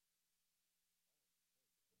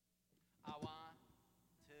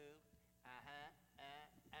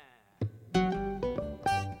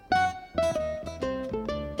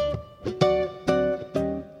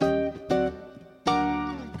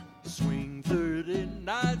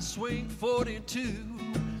I'd swing 42.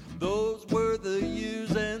 Those were the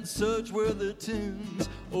years and such were the tunes.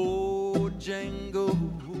 Oh, Django,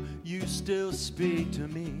 you still speak to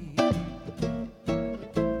me.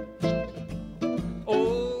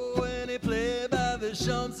 Oh, when he played by the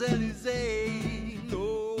Champs-Élysées,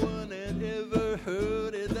 no one had ever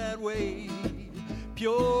heard it that way.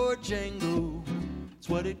 Pure Django, it's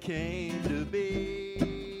what it came to be.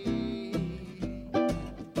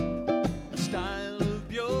 A style of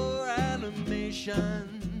pure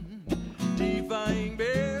animation, defying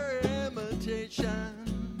bare imitation.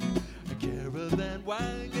 A caravan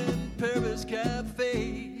wagon, Paris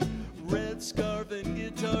cafe, red scarf and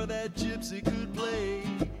guitar that gypsy could play.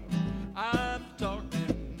 I'm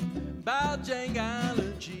talking about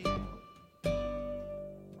Djangology.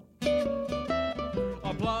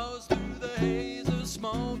 Applause through the haze of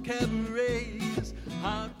small cabarets,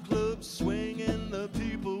 hot clubs swinging, the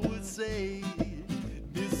people would say,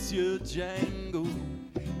 Monsieur Django,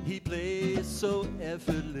 he plays so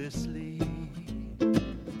effortlessly.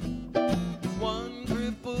 One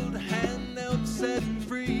crippled hand now set him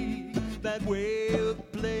free, that way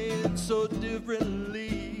of playing so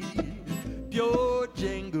differently. Pure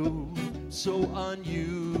Django, so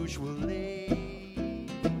unusually.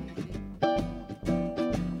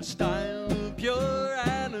 A style of pure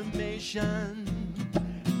animation,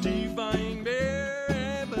 defying mere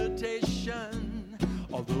imitation.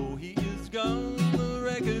 Although he is gone, the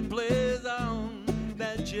record plays on.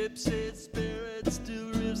 That gypsy spirit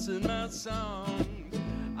still riffs in my songs.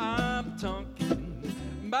 I'm talking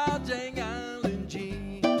about Djangology.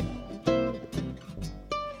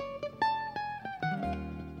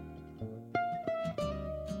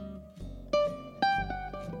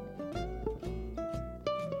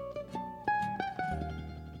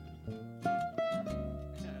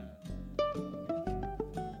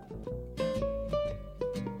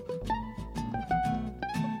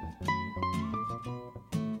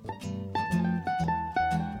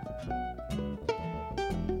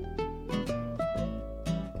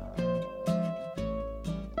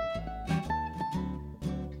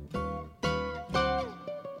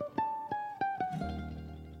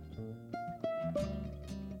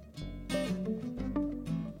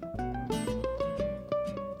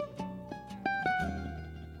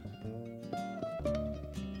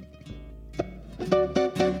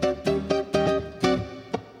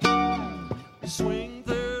 Swing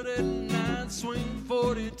 39, swing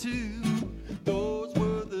 42. Those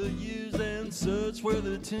were the years and such were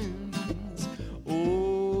the tunes.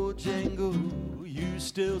 Oh, Django, you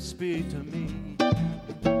still speak to me.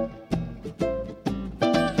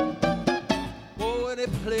 Oh, when they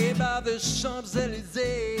play by the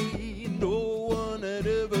Champs-Élysées, no one had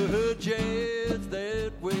ever heard jazz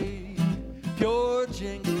that way. Pure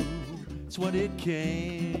Django, it's what it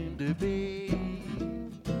came to be.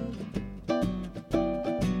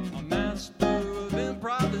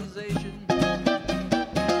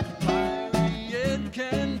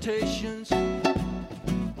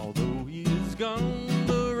 Although he is gone,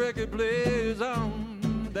 the record plays on.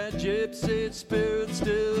 That gypsy spirit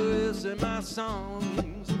still is in my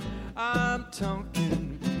songs. I'm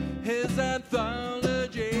talking his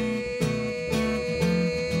anthology.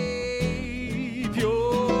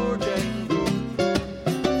 Pure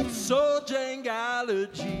Django, so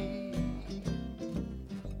Djangology.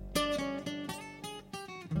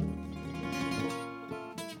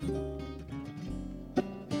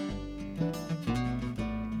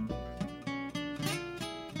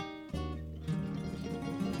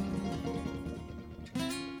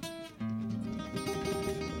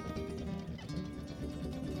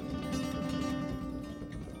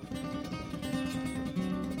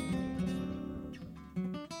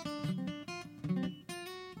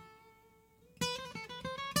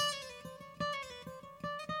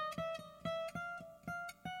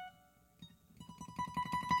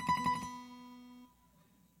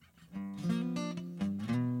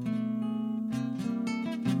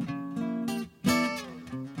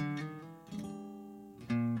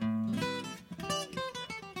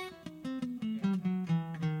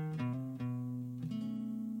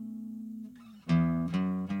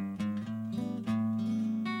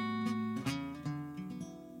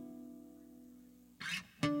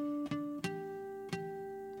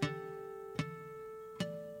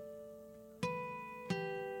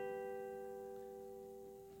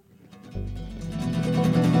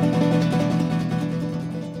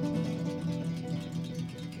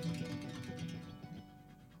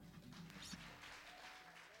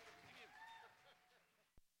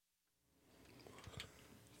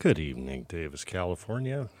 Good evening, Davis,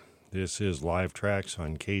 California. This is Live Tracks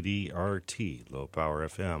on KDRT, Low Power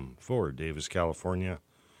FM for Davis, California,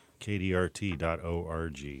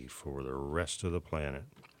 KDRT.org for the rest of the planet,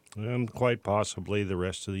 and quite possibly the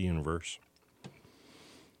rest of the universe.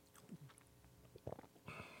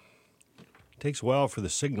 It takes a while for the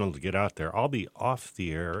signal to get out there. I'll be off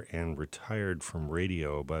the air and retired from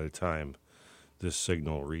radio by the time this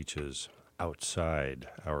signal reaches outside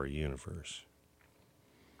our universe.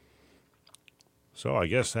 So I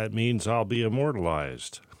guess that means I'll be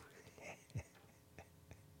immortalized.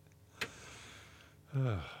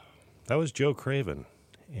 That was Joe Craven,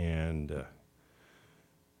 and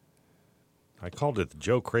I called it the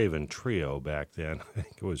Joe Craven Trio back then. I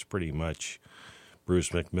think it was pretty much Bruce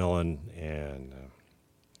McMillan and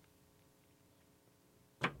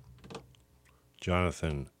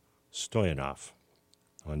Jonathan Stoyanov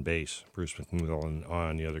on bass, Bruce McMillan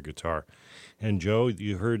on the other guitar. And Joe,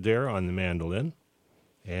 you heard there on the mandolin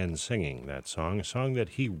and singing that song, a song that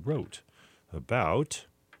he wrote about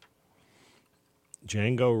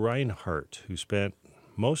Django Reinhardt, who spent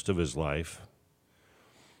most of his life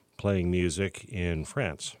playing music in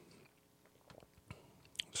France.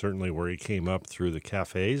 Certainly where he came up through the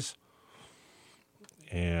cafes,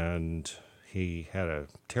 and he had a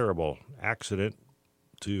terrible accident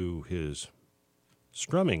to his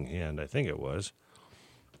strumming hand, I think it was,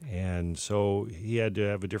 and so he had to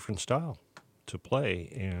have a different style to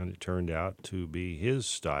play, and it turned out to be his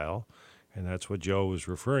style, and that's what Joe was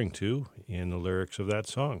referring to in the lyrics of that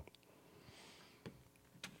song.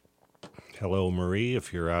 Hello, Marie,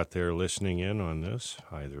 if you're out there listening in on this,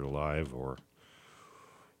 either live or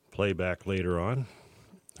playback later on.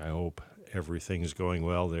 I hope everything's going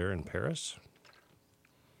well there in Paris.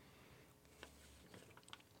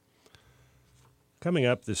 Coming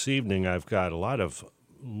up this evening, I've got a lot of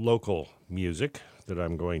local music that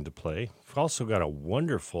I'm going to play. I've also got a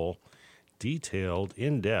wonderful, detailed,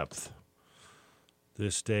 in-depth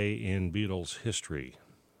This Day in Beatles History.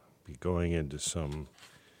 Be going into some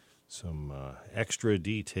extra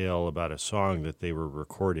detail about a song that they were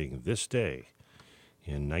recording this day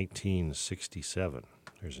in 1967.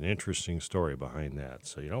 There's an interesting story behind that,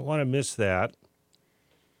 so you don't want to miss that.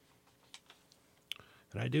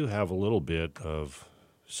 And I do have a little bit of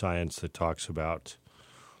science that talks about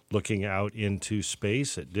looking out into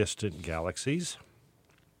space at distant galaxies,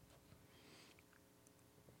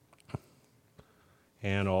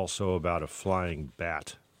 and also about a flying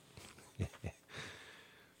bat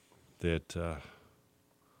that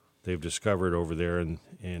they've discovered over there, and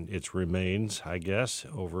its remains, I guess,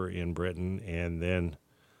 over in Britain. And then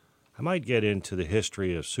I might get into the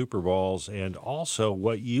history of Super Bowls and also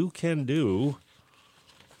what you can do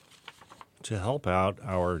to help out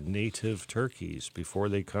our native turkeys before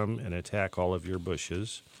they come and attack all of your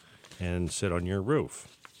bushes and sit on your roof.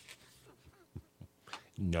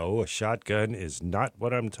 No, a shotgun is not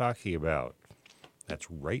what I'm talking about. That's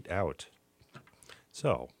right out.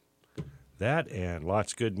 So, that and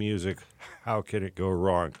lots of good music. How can it go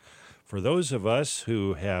wrong? For those of us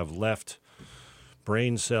who have left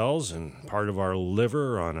brain cells and part of our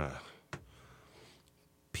liver on a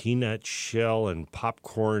peanut shell and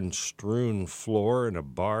popcorn strewn floor in a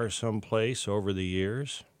bar someplace over the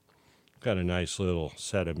years, got a nice little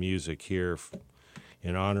set of music here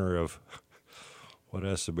in honor of what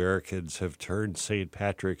us Americans have turned St.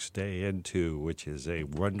 Patrick's Day into, which is a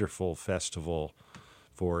wonderful festival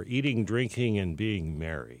for eating, drinking, and being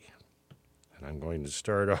merry. And I'm going to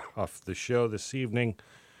start off the show this evening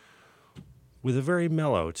with a very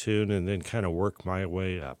mellow tune and then kind of work my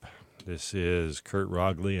way up. This is Kurt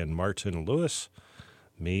Rogley and Martin Lewis,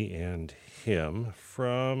 Me and Him,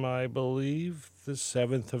 from, I believe, the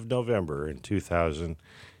 7th of November in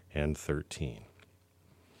 2013.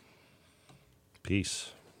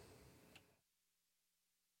 Peace.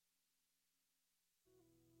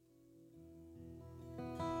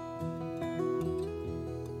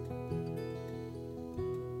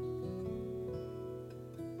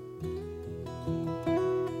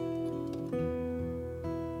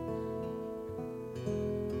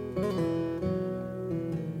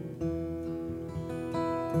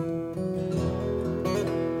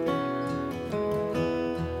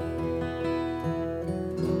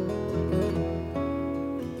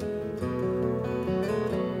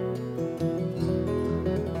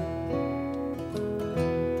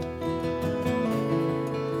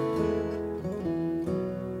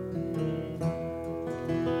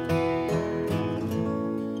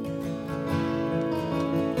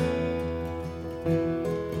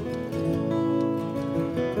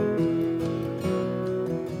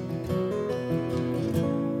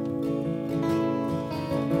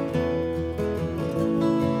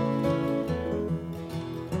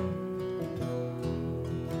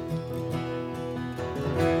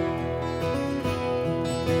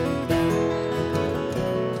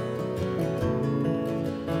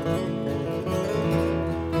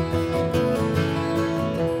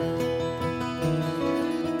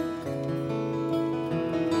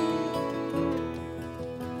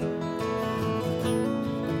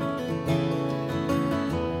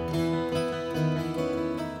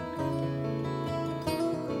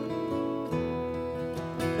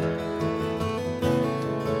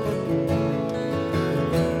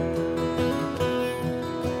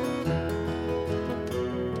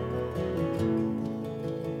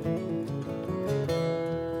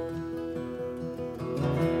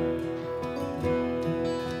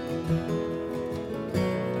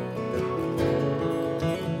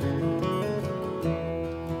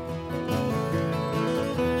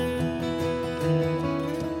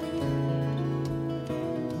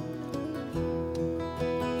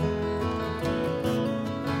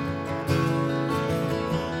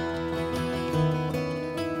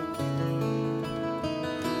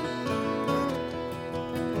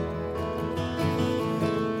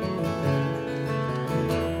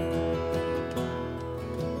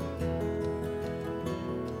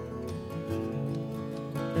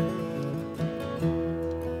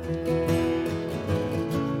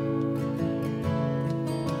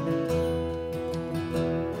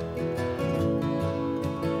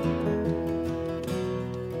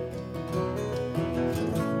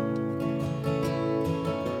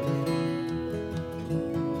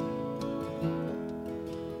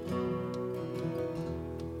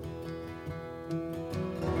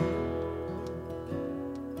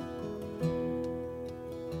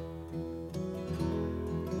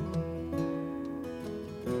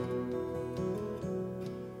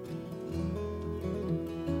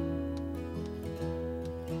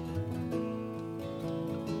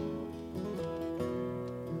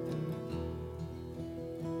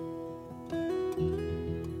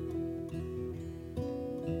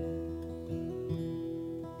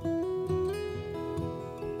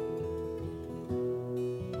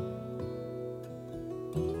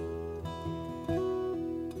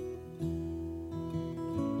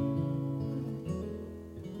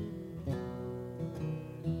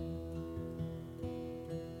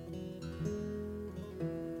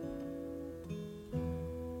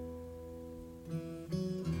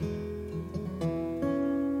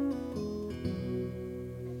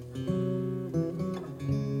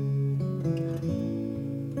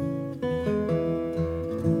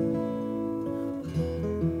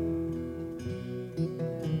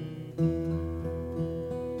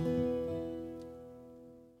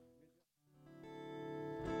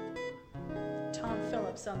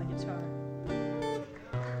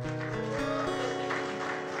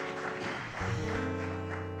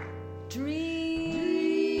 Dream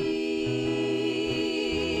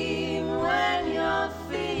when you're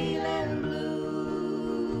feeling blue.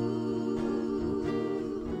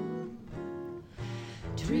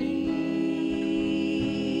 Dream,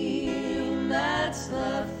 that's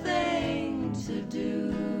the thing to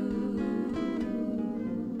do.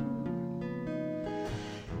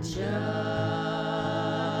 Just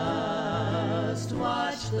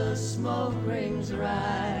watch the smoke rings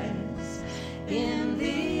rise in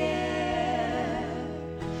the air.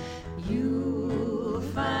 You'll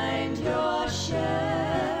find your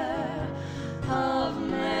share of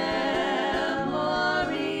memories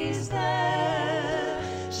there.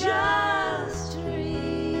 Just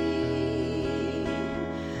dream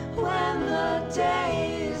when the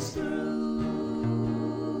day is through.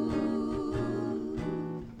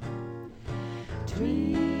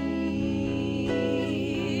 Dream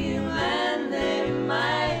and they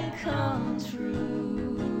might come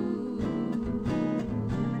true.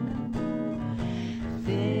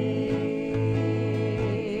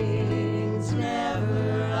 Things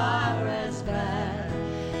never are as bad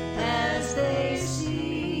as they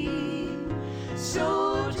seem.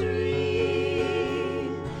 So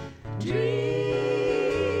dream, dream,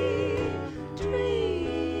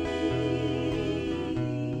 dream.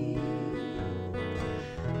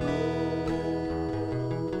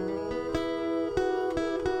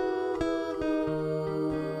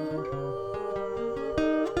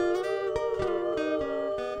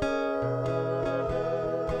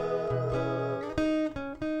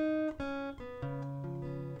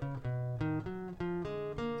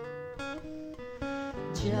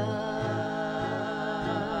 Just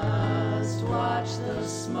watch the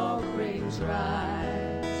smoke rings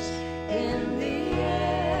rise in the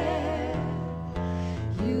air.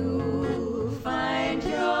 You'll find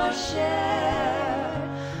your share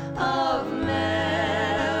of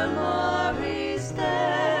memories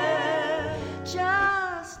there.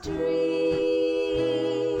 Just dream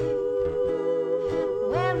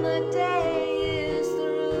when the day is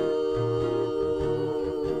through.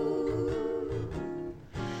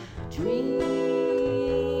 Dream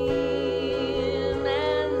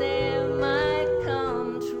and they might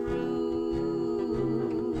come true.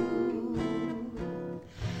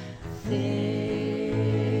 Things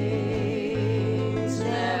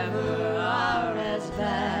never are as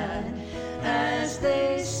bad as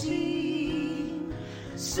they seem.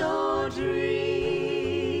 So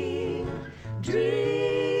dream,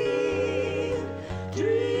 dream,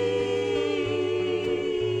 dream.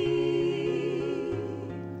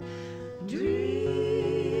 Dream,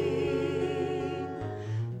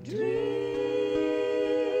 dream,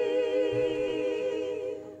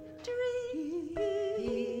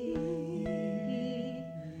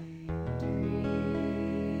 dream.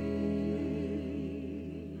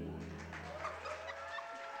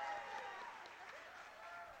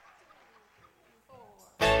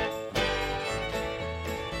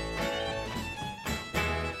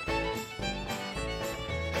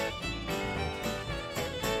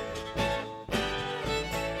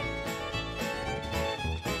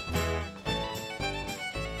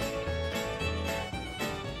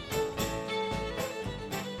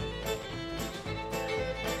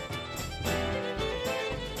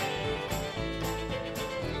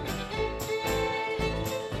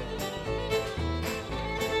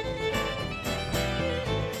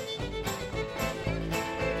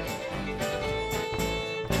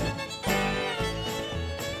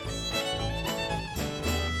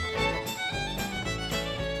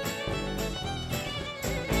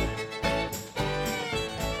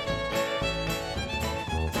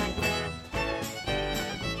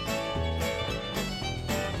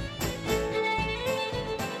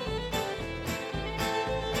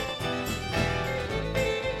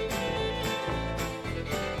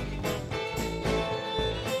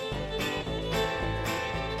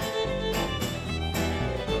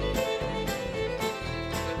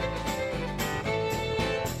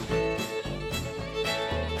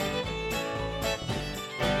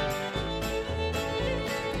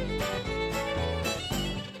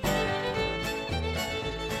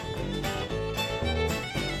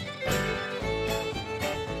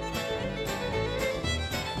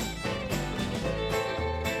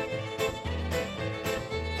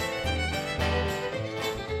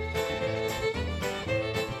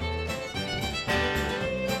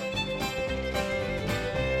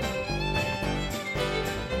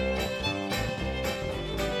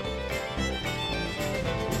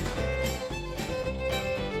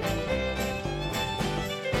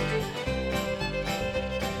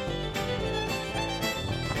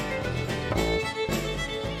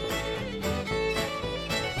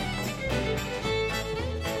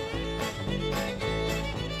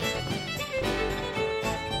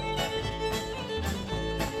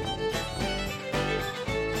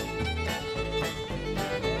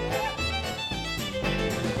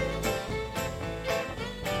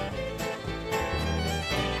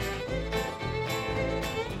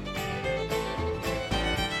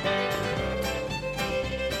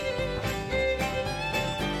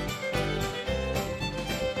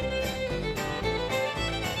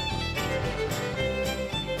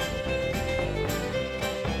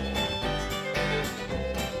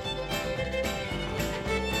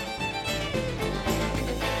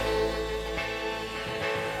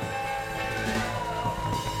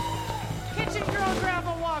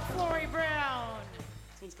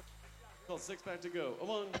 called Six Pack to Go. A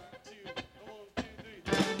 1, 2, a 1, 2,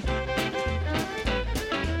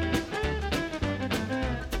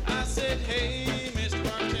 3. I said, hey, Mr.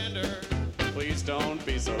 Bartender, please don't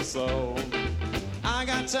be so slow. I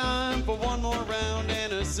got time for one more round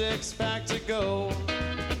and a six-pack to go.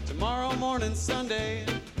 Tomorrow morning, Sunday,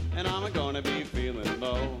 and I'm gonna be feeling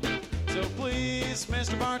low. So please,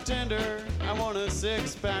 Mr. Bartender, I want a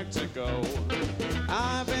six-pack to go.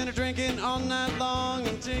 I've been a-drinking all night long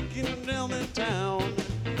and taking it down the town.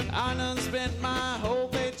 I done spent my whole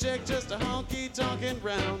paycheck just a honky-tonkin'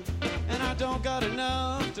 round. And I don't got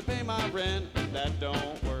enough to pay my rent, that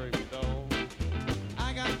don't worry me though.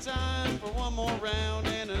 I got time for one more round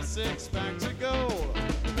and a six-pack to go.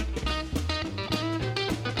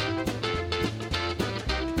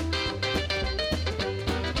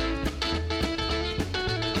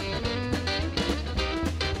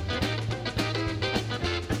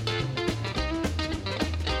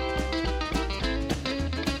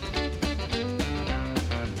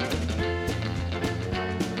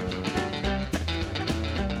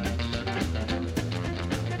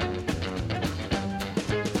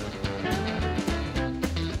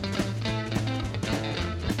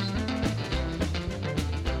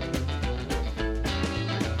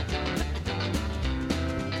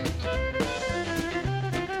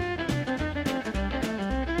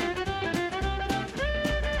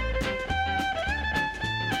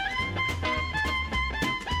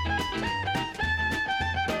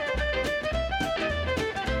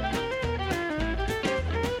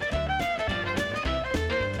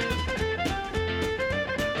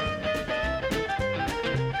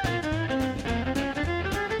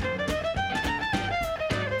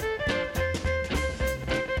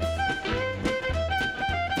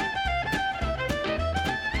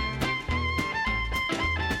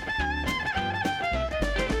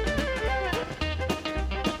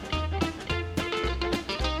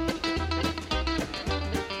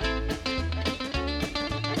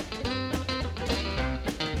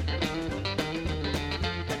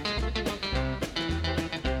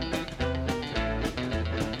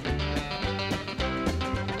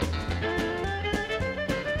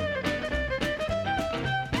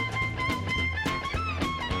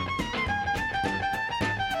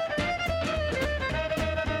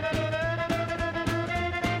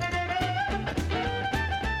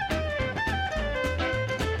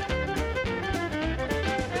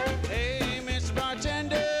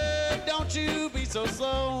 So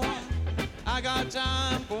slow. I got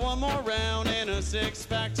time for one more round and a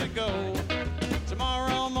six-pack to go.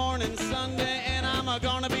 Tomorrow morning, Sunday, and I'm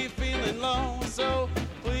gonna be feeling low. So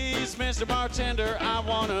please, Mr. Bartender, I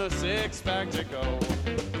want a six-pack to go.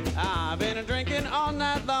 I've been a-drinking all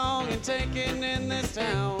night long and taking in this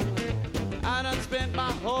town. I done spent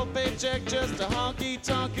my whole paycheck just a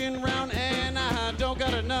honky-tonkin' round, and I don't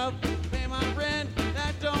got enough to pay my rent.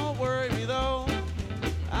 That don't worry me though.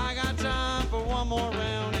 I got time for one more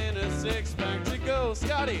round and a six-pack to go.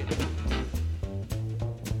 Scotty!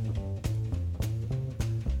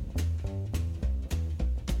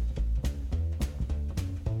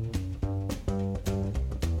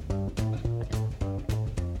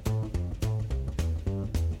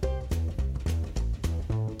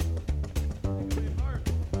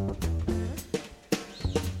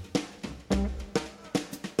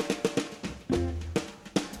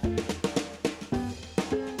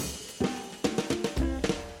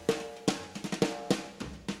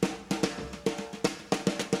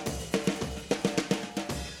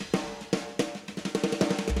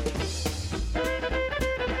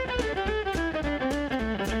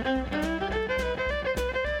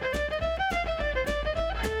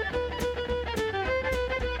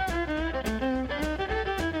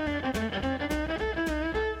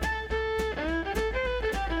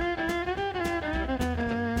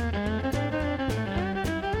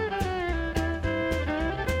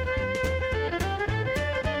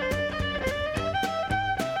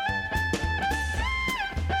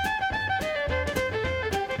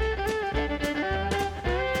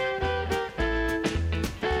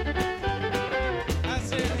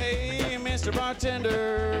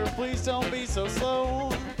 Bartender, please don't be so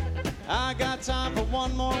slow. I got time for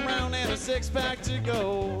one more round and a six-pack to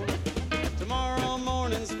go. Tomorrow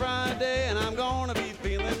morning's Friday and I'm gonna be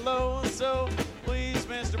feeling low. So please,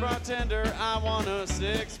 Mr. Bartender, I want a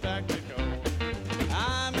six-pack to go.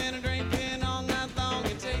 I'm in a drinking all night long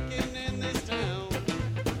and taking in this town.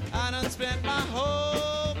 I done spent my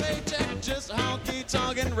whole paycheck just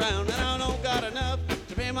honky-tonkin' round, and I don't got enough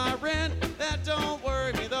to pay my rent. That don't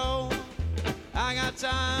worry me though. I got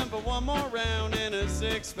time for one more round and a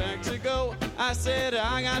six-pack to go. I said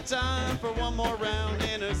I got time for one more round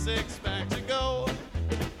and a six-pack to go.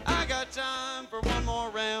 I got time for one more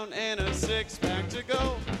round and a six-pack to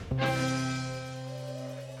go.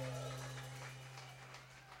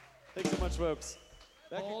 Thanks so much, folks.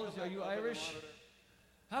 Paul, are you Irish?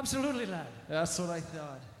 Absolutely, lad. That's what I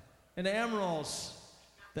thought. And the Amarols,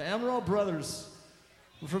 the Amaral brothers,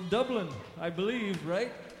 were from Dublin, I believe,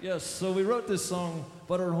 right? Yes, so we wrote this song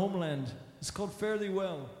about our homeland. It's called Fare Thee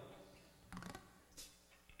Well.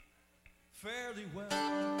 Fare thee well,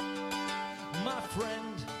 my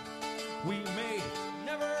friend, we may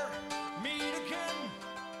never meet again.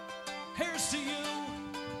 Here's to you,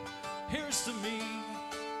 here's to me,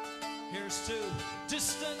 here's to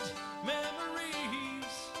distant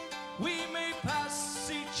memories. We may pass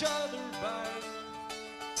each other by,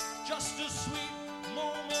 just a sweet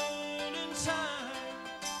moment in time.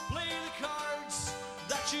 Play the cards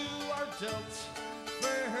that you are dealt.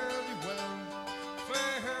 Fare thee well,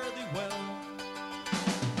 fare thee well.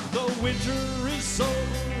 The winter is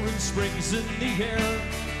over and spring's in the air.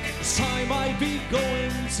 It's time I be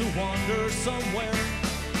going to wander somewhere.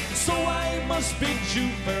 So I must bid you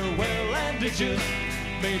farewell and adieu.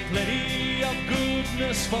 May plenty of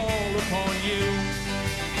goodness fall upon you.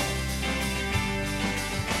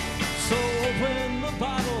 So open the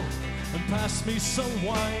bottle and pass me some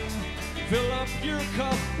wine. Fill up your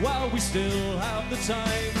cup while we still have the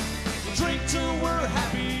time. Drink till we're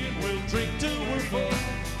happy and we'll drink till we're full.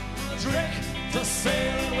 Drink to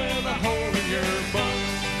sailing with a hole in your bum.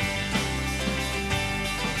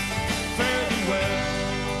 Fare thee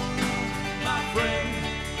well, my friend,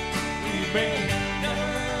 we may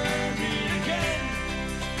never meet again.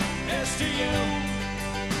 As to you,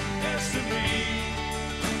 as to me,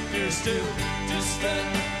 here's to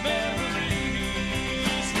distant memories.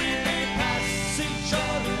 We may pass each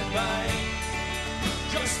other by,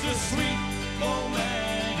 just a sweet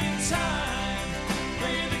moment in time.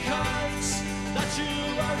 Play the cards that you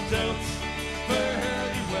are dealt. Fare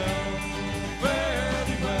thee well, fare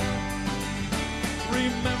thee well.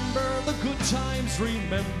 Remember the good times,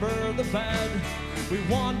 remember the bad. We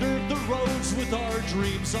wandered the roads with our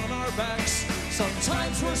dreams on our backs.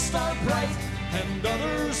 Sometimes we're star bright and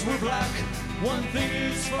others were black. One thing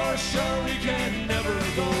is for sure, we can never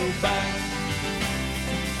go back.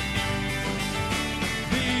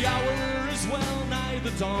 The hour is well nigh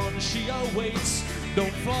the dawn, she awaits.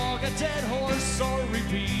 Don't flog a dead horse or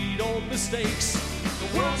repeat old mistakes.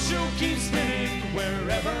 The world she'll keep spinning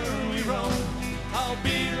wherever we roam. I'll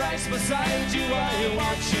be right beside you, I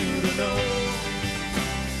want you to know.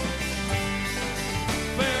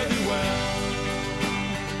 Fare thee well,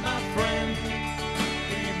 my friend,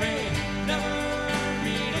 we may never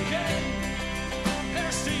meet again.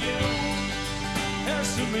 Here's to you,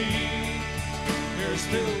 here's to me, here's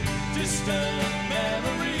to distant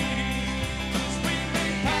memories. We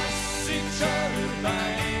may pass each other by,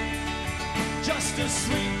 just a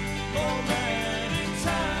sweet moment in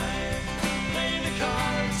time. Play the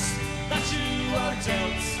cards that you are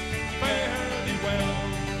dealt. Fare thee well,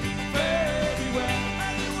 fare thee well.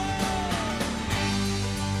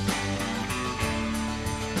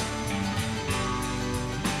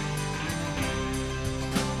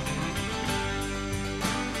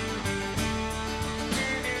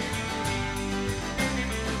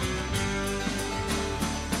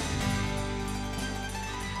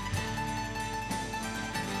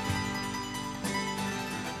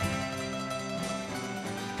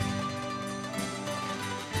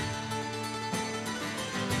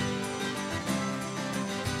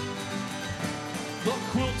 The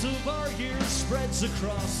quilt of our years spreads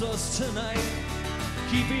across us tonight,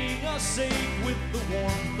 keeping us safe with the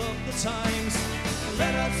warmth of the times.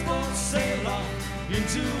 Let us both sail off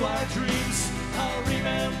into our dreams. I'll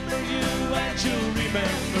remember you and you'll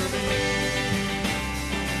remember me.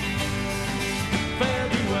 Fare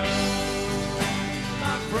thee well,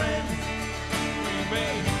 my friend, we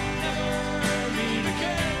may never meet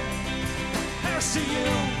again. Here's to you,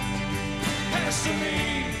 here's to me,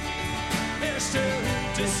 here's to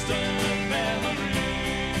distant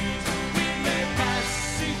memories. We may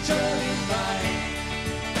pass each other by,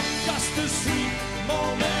 just a sweet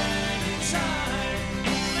moment in time.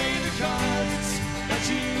 Play the cards that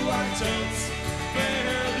you are dealt.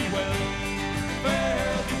 Fare thee well,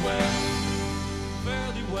 fare thee well,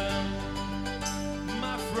 fare thee well,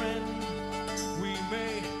 my friend. We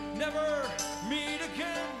may never meet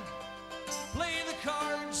again. Play the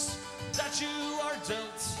cards that you are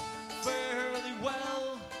dealt. Fare thee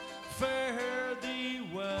well, fare thee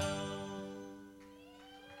well.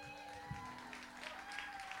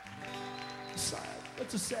 Side.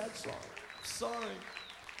 It's a sad song. Sorry.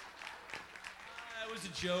 It was a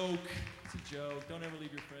joke. It's a joke. Don't ever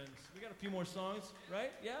leave your friends. We got a few more songs,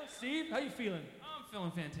 right? Yeah? Steve, how you feeling? I'm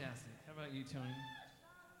feeling fantastic. How about you, Tony?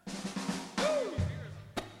 Woo!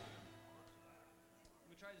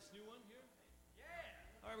 We try this new one here? Yeah!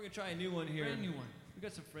 All right, we're going to try a new one here. Brand new one. We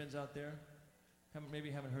got some friends out there.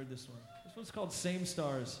 Maybe haven't heard this one. This one's called Same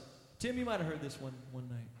Stars. Tim, you might have heard this one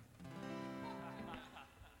night.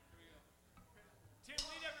 Tim,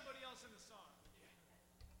 lead everybody else in the song.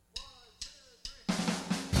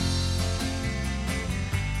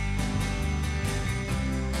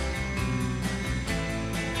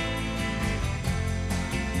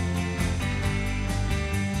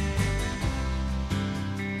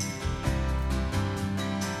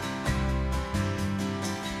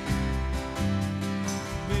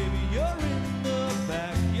 Baby, you're in the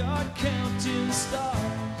backyard counting stars,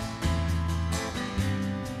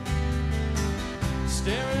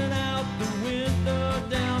 staring out the window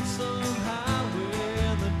down some highway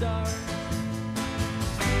in the dark,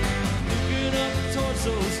 looking up towards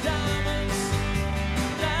those diamonds,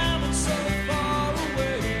 diamonds so far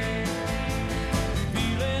away,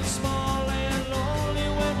 feeling small and lonely.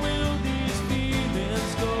 When will these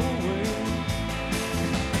feelings go away?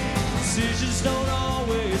 Decisions don't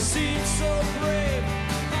always seem so brave.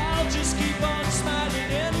 I'll just keep on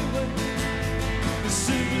smiling anyway. The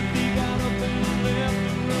sympathy got up and left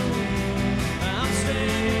the room. I'm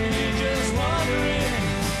standing here just wondering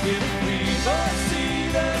if we both see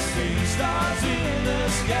the same stars in the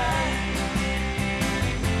sky,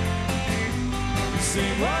 the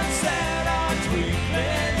same ones that are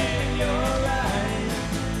twinkling in your eyes.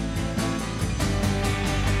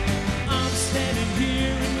 I'm standing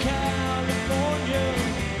here in California,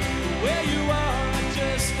 where you are I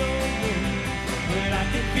just don't know, but I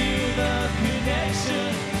can feel the connection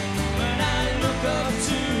when I look up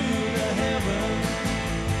to the heavens,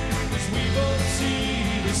 'cause we both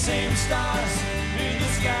see the same stars in the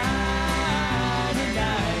sky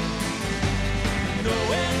tonight,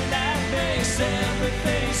 knowing that makes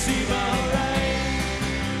everything seem alright.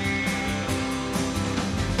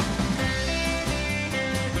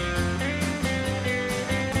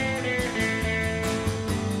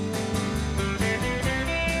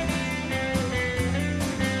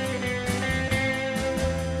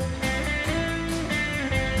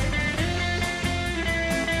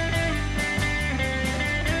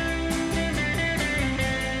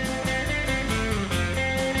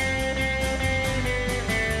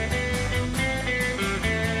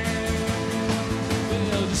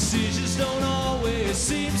 Well, decisions don't always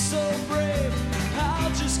seem so brave.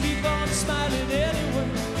 I'll just keep on smiling anyway.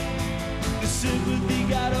 The sympathy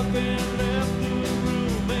got up and left the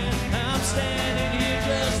room, and I'm standing here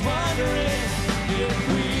just wondering if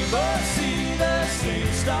we both see the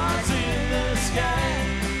same stars in the sky,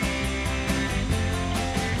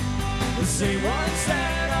 the same ones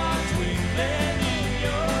that are twinkling in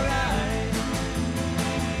your eyes.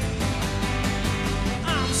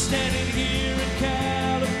 I'm standing here in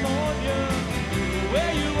California,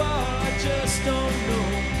 where you are I just don't know,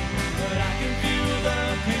 but I can feel the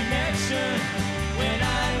connection when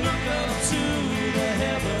I look up to the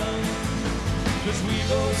heavens, 'cause we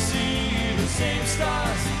both see the same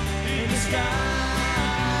stars in the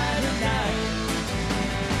sky tonight,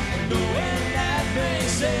 knowing that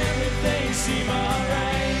makes everything seem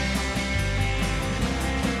alright.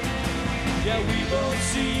 Yeah, we both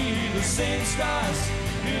see the same stars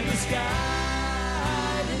in the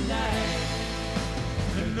sky tonight,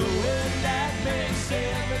 and knowing that makes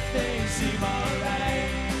everything seem alright.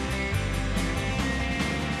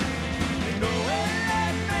 And knowing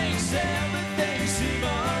that makes everything seem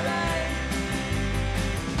alright.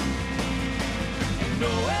 And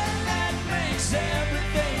knowing that makes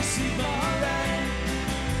everything seem alright.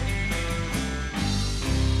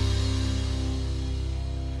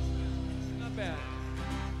 Not bad.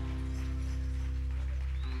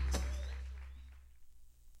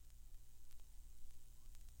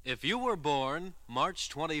 If you were born March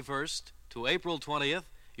 21st to April 20th,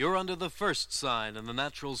 you're under the first sign in the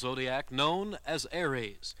natural zodiac known as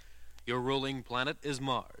Aries. Your ruling planet is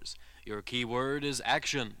Mars. Your key word is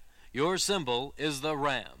action. Your symbol is the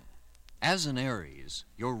ram. As an Aries,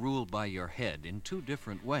 you're ruled by your head in two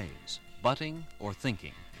different ways, butting or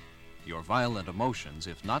thinking. Your violent emotions,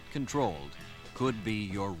 if not controlled, could be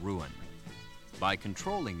your ruin. By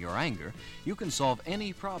controlling your anger, you can solve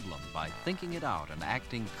any problem by thinking it out and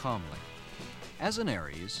acting calmly. As an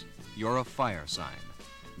Aries, you're a fire sign.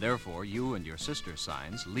 Therefore, you and your sister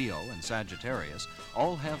signs, Leo and Sagittarius,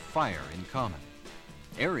 all have fire in common.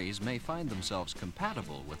 Aries may find themselves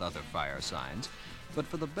compatible with other fire signs, But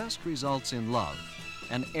for the best results in love,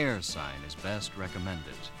 an air sign is best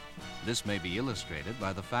recommended. This may be illustrated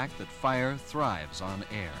by the fact that fire thrives on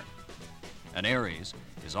air. An Aries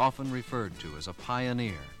is often referred to as a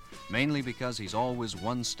pioneer, mainly because he's always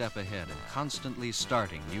one step ahead and constantly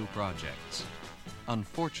starting new projects.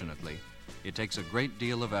 Unfortunately, it takes a great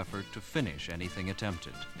deal of effort to finish anything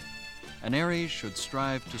attempted. An Aries should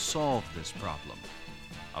strive to solve this problem.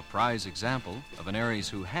 A prize example of an Aries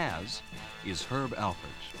who has is Herb Alpert.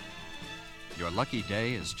 Your lucky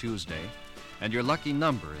day is Tuesday, and your lucky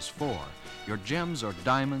number is 4. Your gems are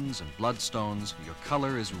diamonds and bloodstones. Your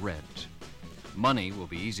color is red. Money will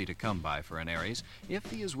be easy to come by for an Aries if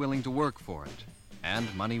he is willing to work for it,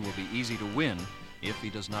 and money will be easy to win if he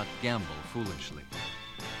does not gamble foolishly.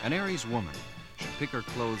 An Aries woman should pick her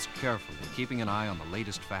clothes carefully, keeping an eye on the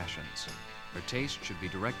latest fashions. Her taste should be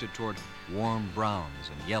directed toward warm browns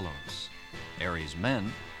and yellows. Aries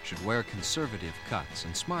men should wear conservative cuts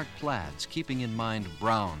and smart plaids, keeping in mind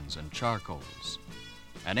browns and charcoals.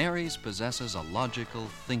 An Aries possesses a logical,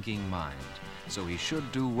 thinking mind, so he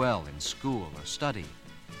should do well in school or study.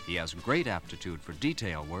 He has great aptitude for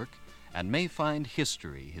detail work and may find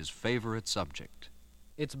history his favorite subject.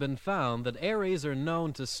 It's been found that Aries are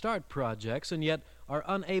known to start projects and yet are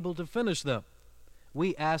unable to finish them.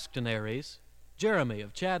 We asked an Aries, Jeremy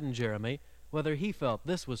of Chad and Jeremy, whether he felt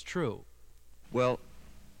this was true. Well,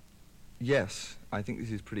 yes, I think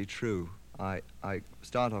this is pretty true. I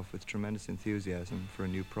start off with tremendous enthusiasm for a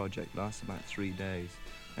new project, lasts about 3 days,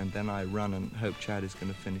 and then I run and hope Chad is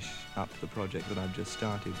going to finish up the project that I've just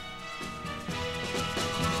started.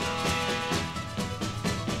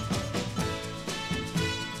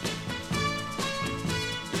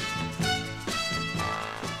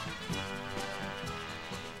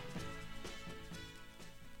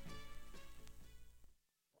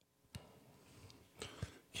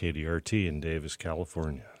 KDRT in Davis,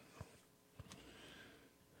 California.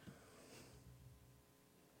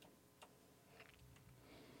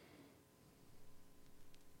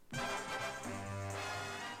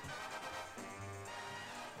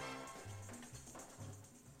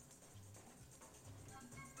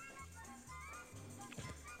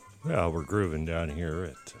 Well, we're grooving down here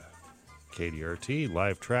at KDRT.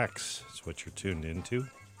 Live tracks is what you're tuned into.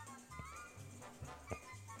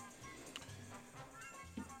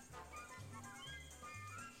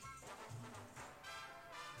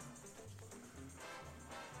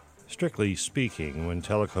 Strictly speaking, when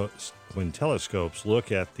telescopes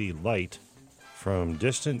look at the light from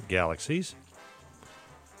distant galaxies,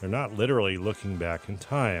 they're not literally looking back in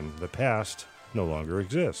time. The past no longer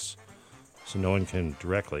exists, so no one can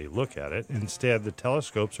directly look at it. Instead, the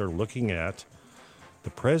telescopes are looking at the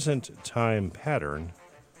present time pattern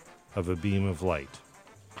of a beam of light.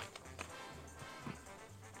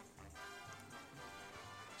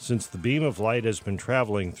 Since the beam of light has been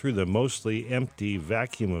traveling through the mostly empty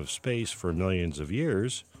vacuum of space for millions of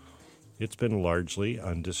years, it's been largely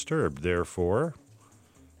undisturbed. Therefore,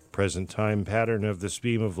 the present time pattern of this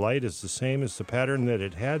beam of light is the same as the pattern that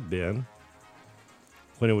it had been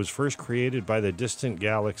when it was first created by the distant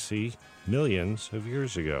galaxy millions of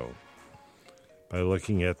years ago. By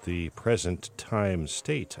looking at the present time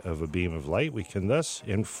state of a beam of light, we can thus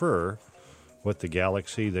infer what the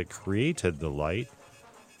galaxy that created the light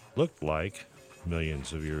looked like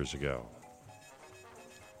millions of years ago.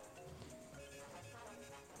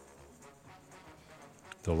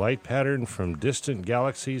 The light pattern from distant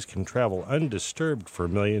galaxies can travel undisturbed for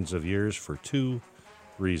millions of years for 2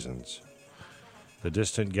 reasons. The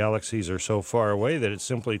distant galaxies are so far away that it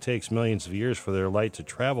simply takes millions of years for their light to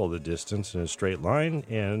travel the distance in a straight line,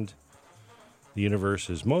 and the universe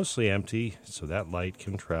is mostly empty, so that light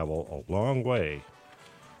can travel a long way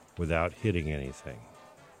without hitting anything.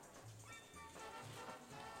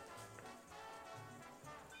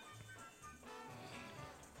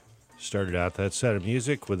 Started out that set of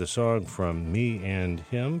music with a song from Me and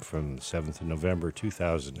Him from 7th of November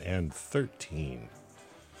 2013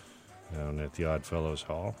 down at the Oddfellows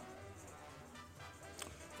Hall.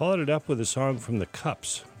 Followed it up with a song from the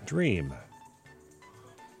Cups, Dream.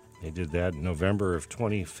 They did that in November of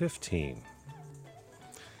 2015.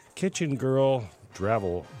 Kitchen Girl,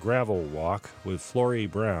 Gravel Walk with Florrie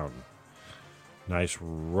Brown. Nice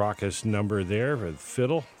raucous number there with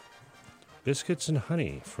fiddle. Biscuits and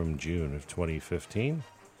Honey from June of 2015.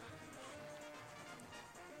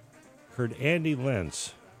 Heard Andy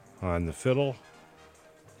Lentz on the fiddle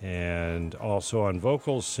and also on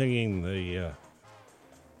vocals singing the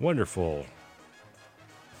wonderful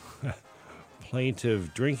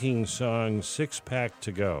plaintive drinking song 6 Pack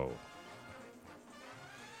to Go.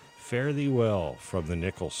 Fare Thee Well from the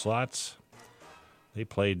Nickel Slots They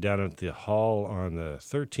played down at the Hall on the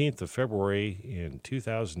 13th of February in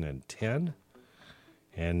 2010,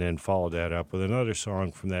 and then followed that up with another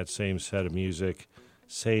song from that same set of music,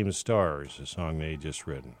 Same Stars, a song they had just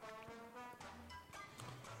written.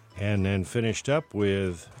 And then finished up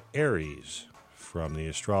with Aries from the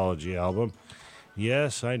Astrology album.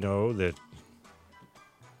 Yes, I know that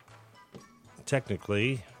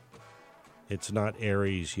technically it's not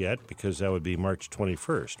Aries yet because that would be March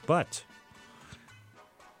 21st, but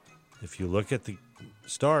if you look at the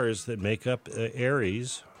stars that make up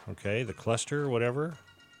Aries, okay, the cluster or whatever,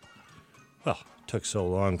 well, it took so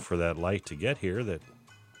long for that light to get here that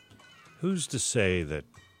who's to say that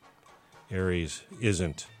Aries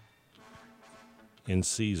isn't in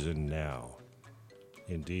season now?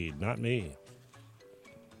 Indeed, not me.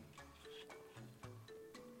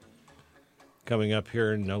 Coming up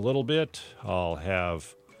here in a little bit, I'll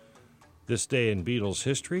have This Day in Beatles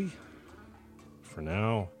History. For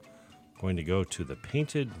now, going to go to the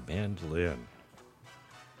Painted Mandolin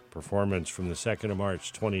performance from the 2nd of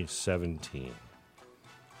March 2017.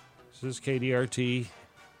 This is KDRT,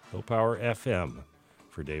 Low Power FM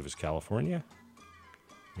for Davis, California.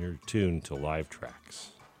 You're tuned to Live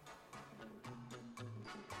Tracks.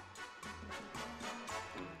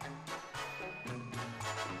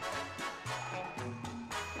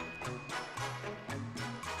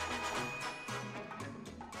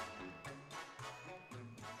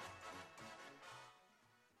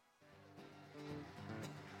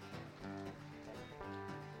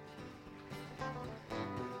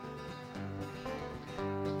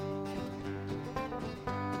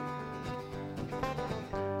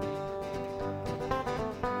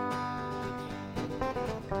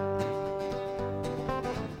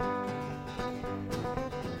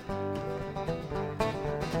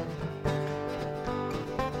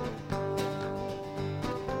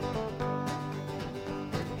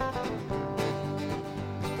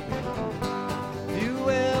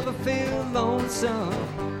 Feel lonesome,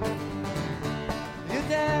 you're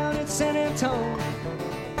down in San Antonio,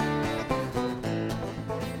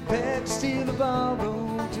 beg, steal a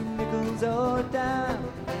borrow, 2 nickels or a dime,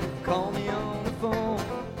 call me on the phone.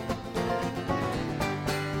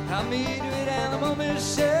 I'll meet you at Alamo,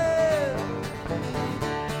 Michelle,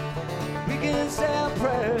 we can say our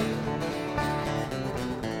prayers.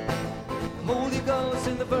 Holy Ghost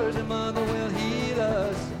and the Virgin Mother will heal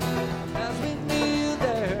us as we kneel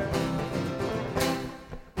there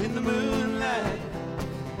in the moonlight,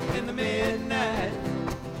 in the midnight,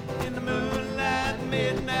 in the moonlight,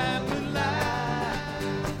 midnight moonlight,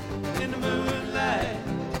 in the moonlight,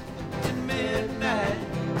 in the midnight,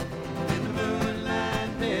 in the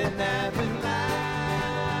moonlight, midnight moonlight.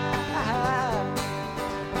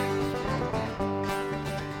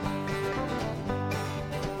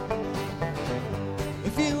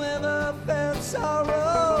 If you ever felt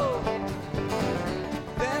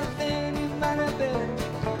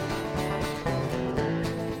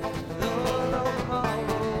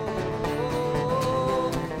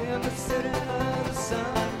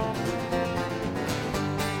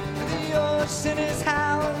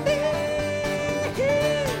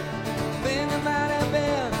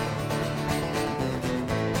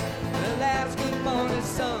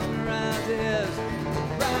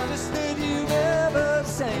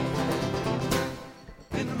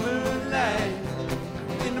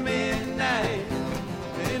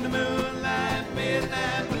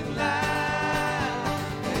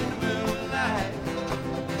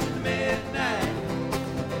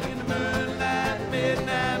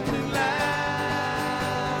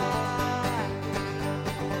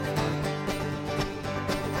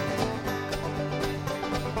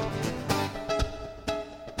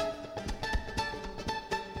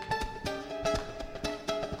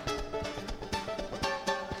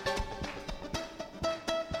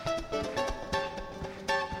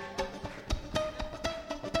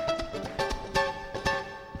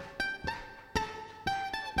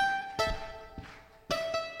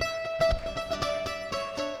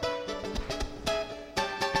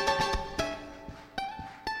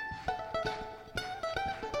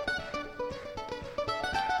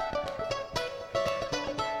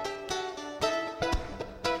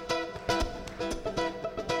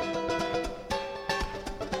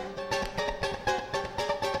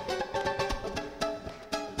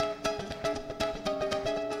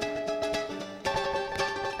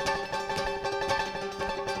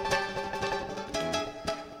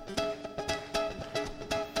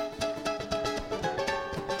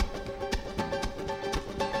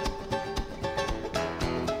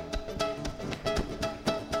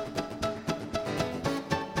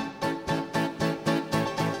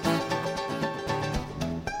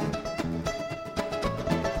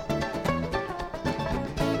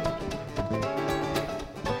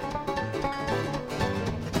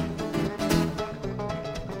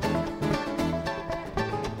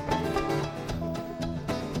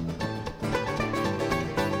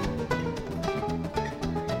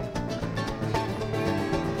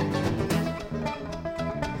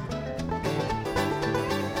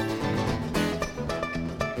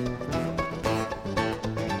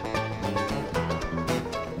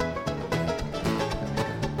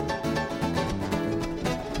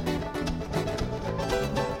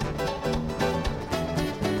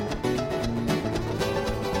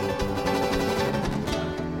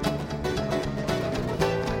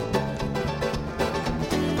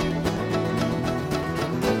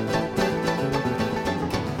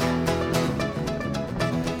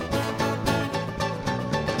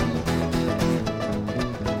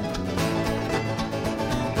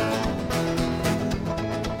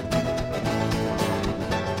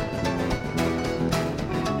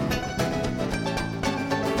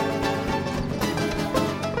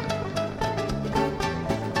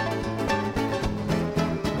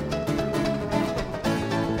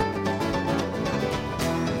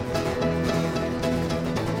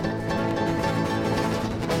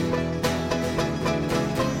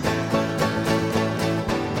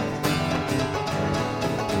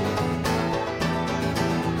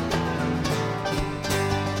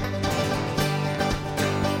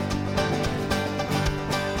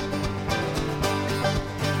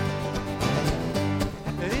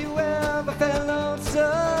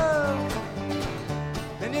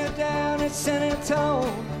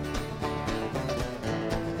tone.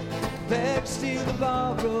 Beg to steal the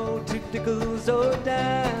borrow, 2 nickels or a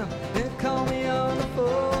dime, and call me on the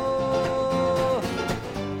phone.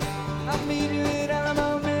 I'll meet you at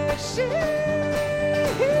Alamo Mission.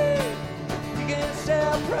 You can say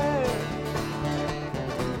a prayer.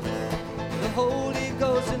 The Holy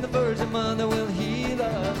Ghost and the Virgin Mother will heal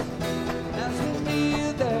us as we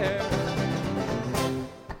kneel there.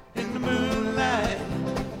 In the moonlight,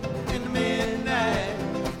 in the midnight,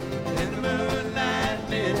 in the moonlight,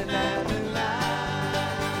 midnight,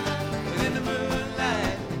 moonlight. In the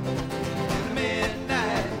moonlight, in the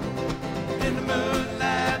midnight, in the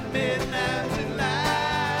moonlight, midnight, moonlight.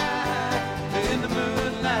 In the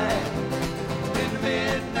moonlight, in the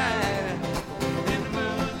midnight, in the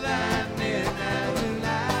moonlight, midnight,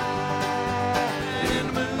 moonlight. In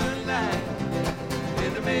the moonlight,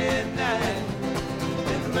 in the midnight,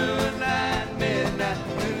 in the moonlight, midnight,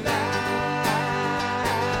 moonlight.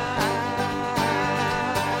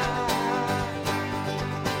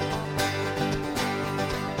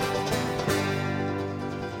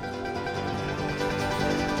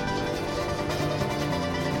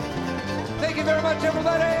 Thank you very much,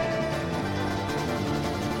 everybody.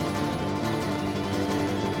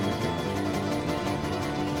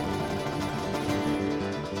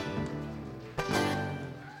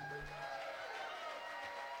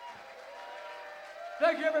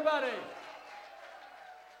 Thank you, everybody.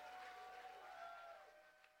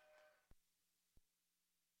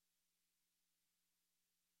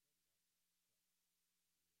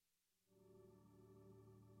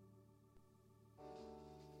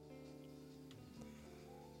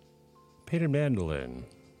 Painted Mandolin,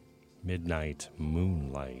 Midnight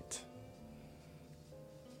Moonlight.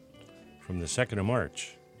 From the 2nd of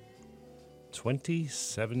March,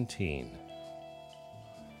 2017.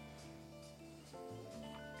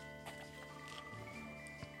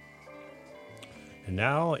 And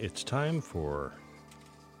now it's time for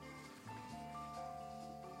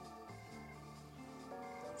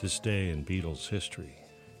This Day in Beatles History.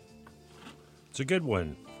 It's a good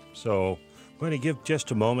one. So I'm going to give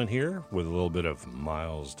just a moment here with a little bit of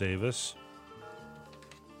Miles Davis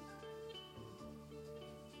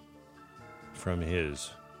from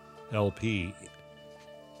his LP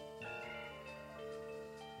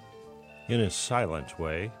In a Silent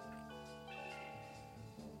Way.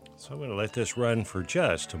 So I'm going to let this run for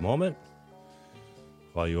just a moment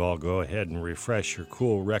while you all go ahead and refresh your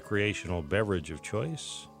cool recreational beverage of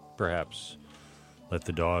choice. Perhaps let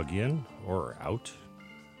the dog in or out.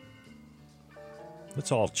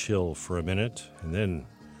 Let's all chill for a minute and then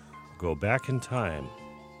go back in time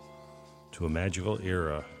to a magical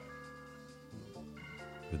era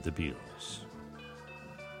with the Beatles.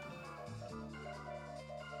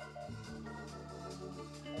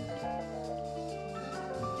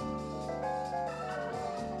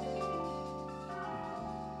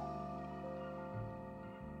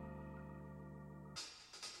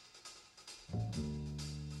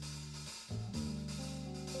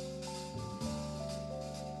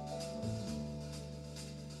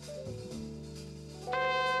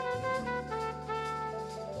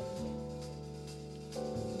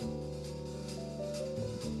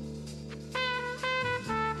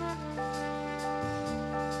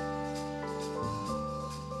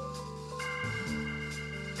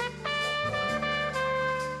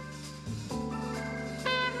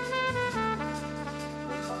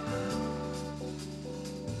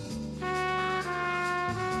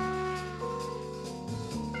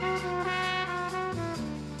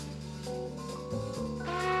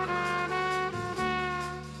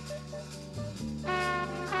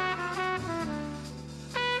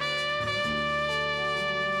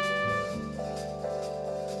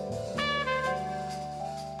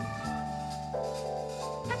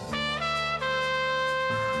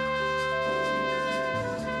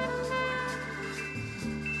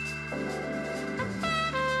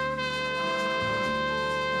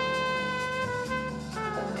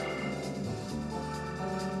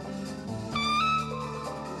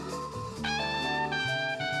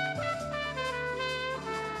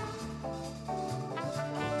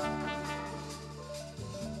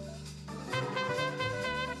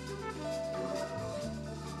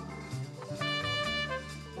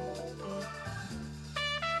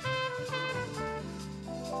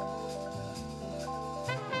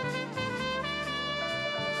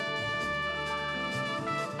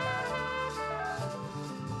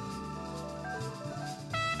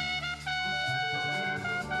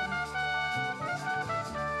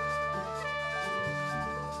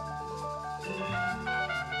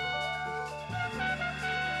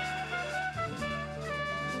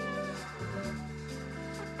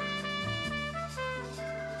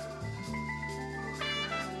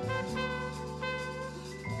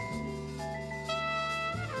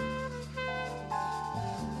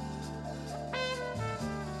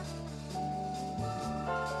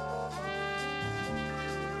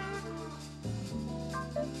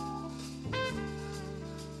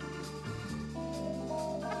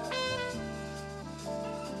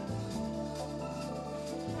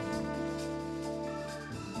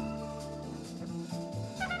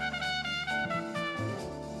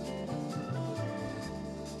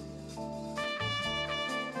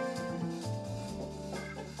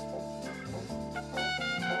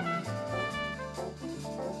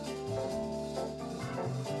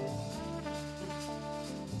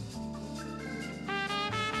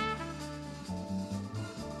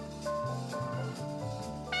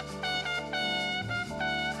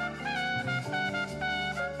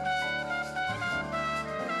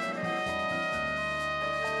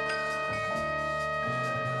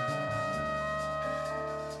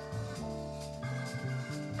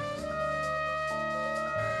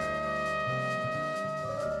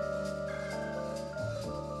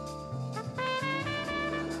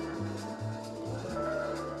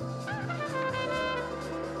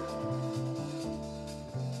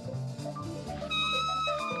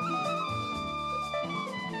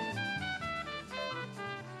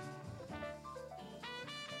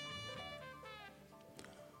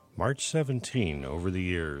 March 17 over the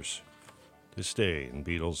years, this day in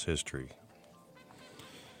Beatles history.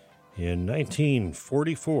 In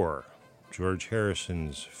 1944, George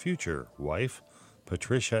Harrison's future wife,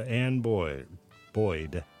 Patricia Ann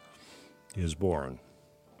Boyd, is born.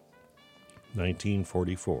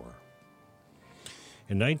 1944.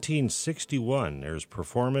 In 1961, there's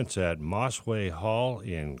performance at Mossway Hall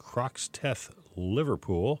in Croxteth,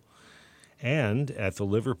 Liverpool, and at the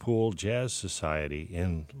Liverpool Jazz Society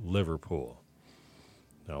in Liverpool.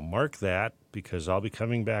 Now mark that, because I'll be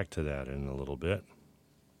coming back to that in a little bit.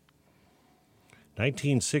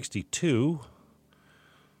 1962,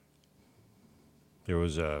 there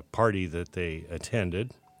was a party that they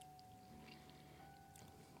attended.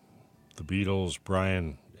 The Beatles,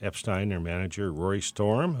 Brian Epstein, their manager, Roy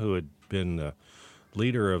Storm, who had been the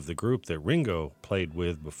leader of the group that Ringo played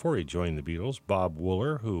with before he joined the Beatles, Bob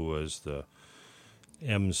Wooler, who was the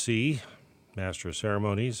MC, Master of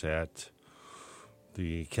Ceremonies at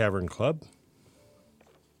the Cavern Club.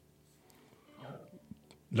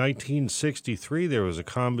 1963, there was a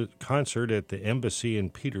concert at the Embassy in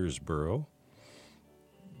Petersburg.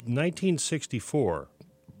 1964,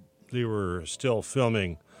 they were still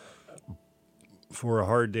filming For a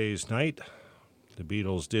Hard Day's Night. The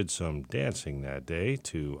Beatles did some dancing that day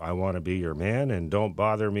to I Want to Be Your Man and Don't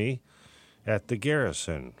Bother Me at the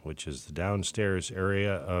Garrison, which is the downstairs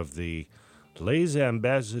area of the Les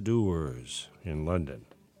Ambassadeurs in London.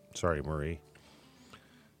 Sorry, Marie.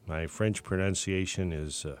 My French pronunciation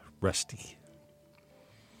is rusty.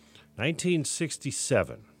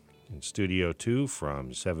 1967, in Studio 2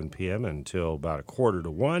 from 7 p.m. until about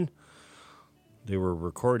 1:45, they were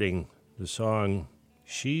recording the song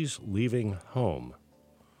She's Leaving Home.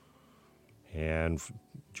 And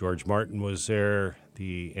George Martin was there,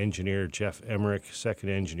 the engineer Jeff Emmerich, second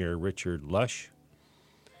engineer Richard Lush.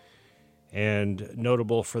 And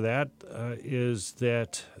notable for that is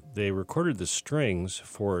that they recorded the strings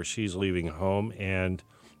for She's Leaving Home, and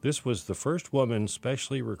this was the first woman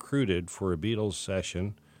specially recruited for a Beatles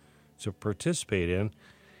session to participate in,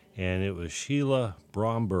 and it was Sheila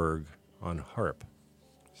Bromberg on harp.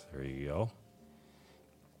 So there you go.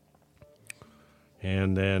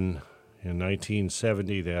 And then in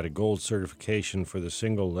 1970, they had a gold certification for the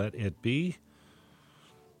single Let It Be,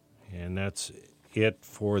 and that's it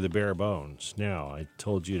for the Bare Bones. Now, I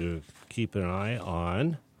told you to keep an eye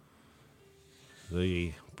on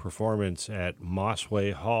the performance at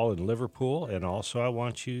Mossway Hall in Liverpool, and also I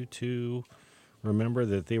want you to remember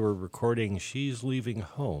that they were recording She's Leaving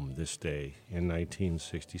Home this day in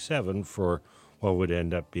 1967 for what would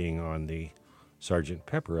end up being on the Sgt.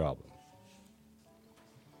 Pepper album.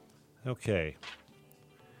 Okay.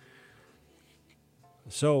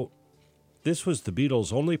 So this was the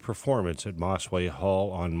Beatles' only performance at Mossway Hall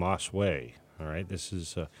on Moss Way. All right, this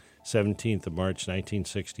is 17th of March,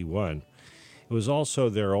 1961. It was also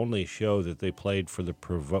their only show that they played for the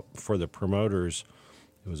promoters.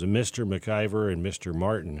 It was a Mr. McIver and Mr.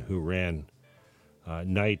 Martin who ran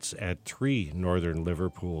nights at 3 northern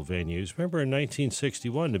Liverpool venues. Remember, in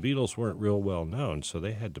 1961, the Beatles weren't real well known, so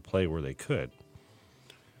they had to play where they could.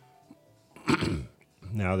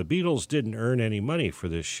 Now, the Beatles didn't earn any money for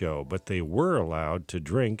this show, but they were allowed to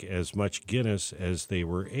drink as much Guinness as they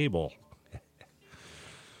were able.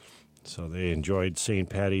 So they enjoyed St.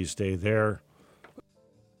 Paddy's Day there.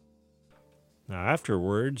 Now,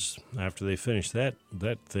 afterwards, after they finished that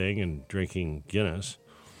thing and drinking Guinness,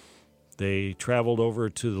 they traveled over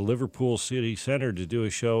to the Liverpool City Centre to do a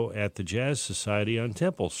show at the Jazz Society on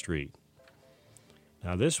Temple Street.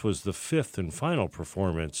 Now, this was the fifth and final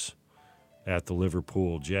performance at the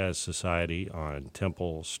Liverpool Jazz Society on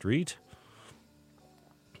Temple Street.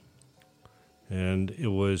 And it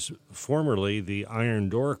was formerly the Iron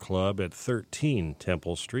Door Club at 13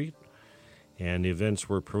 Temple Street. And the events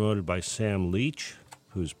were promoted by Sam Leach,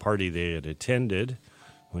 whose party they had attended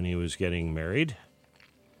when he was getting married.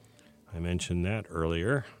 I mentioned that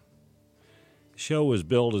earlier. The show was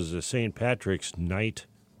billed as a St. Patrick's Night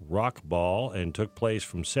Rock Ball and took place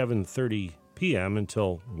from 7:30 p.m.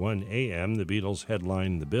 until 1 a.m. The Beatles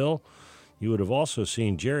headlined the bill. You would have also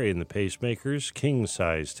seen Jerry and the Pacemakers, King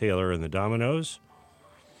Size Taylor and the Dominoes.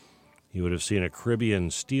 You would have seen a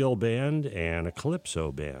Caribbean Steel Band and a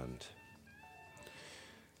Calypso Band.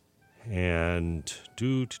 And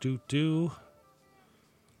the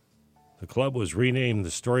club was renamed the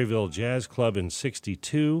Storyville Jazz Club in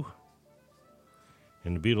 1962,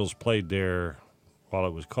 and the Beatles played there while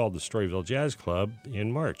it was called the Storyville Jazz Club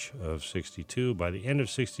in March of 1962. By the end of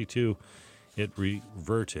 1962, it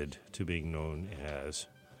reverted to being known as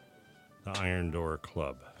the Iron Door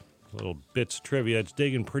Club. Little bits of trivia. It's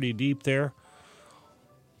digging pretty deep there.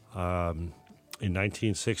 In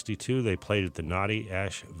 1962, they played at the Naughty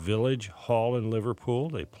Ash Village Hall in Liverpool.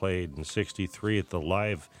 They played in 63 at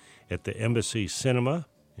the Embassy Cinema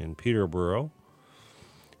in Peterborough.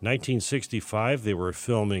 1965, they were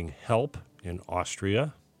filming Help in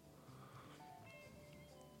Austria.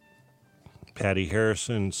 Patty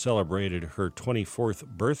Harrison celebrated her 24th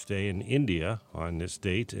birthday in India on this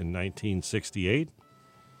date in 1968.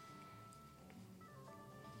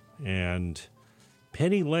 And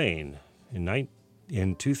Penny Lane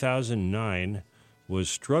in 2009 was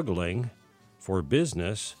struggling for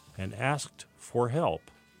business and asked for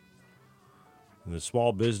help. And the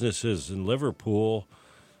small businesses in Liverpool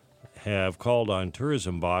have called on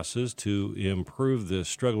tourism bosses to improve the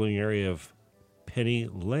struggling area of Penny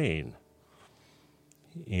Lane.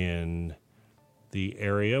 In the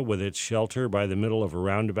area with its shelter by the middle of a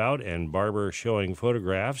roundabout and barber showing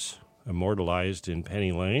photographs immortalized in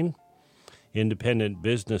Penny Lane, independent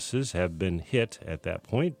businesses have been hit at that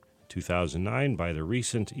point, 2009, by the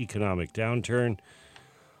recent economic downturn.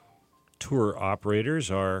 Tour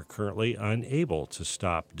operators are currently unable to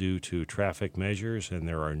stop due to traffic measures, and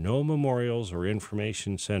there are no memorials or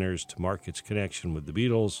information centers to mark its connection with the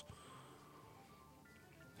Beatles.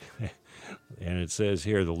 And it says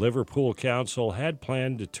here, the Liverpool Council had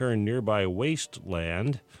planned to turn nearby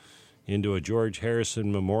wasteland into a George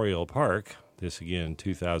Harrison Memorial Park. This again,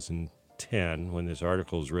 2010, when this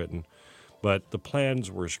article was written. But the plans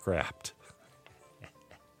were scrapped.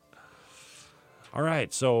 All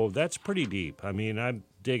right, so that's pretty deep. I mean, I'm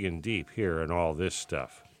digging deep here in all this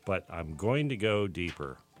stuff. But I'm going to go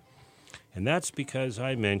deeper. And that's because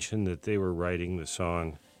I mentioned that they were writing the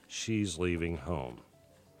song She's Leaving Home.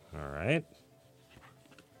 All right.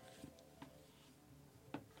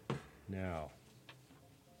 Now,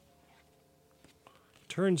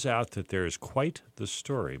 turns out that there's quite the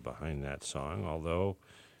story behind that song, although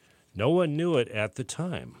no one knew it at the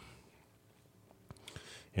time.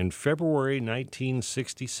 In February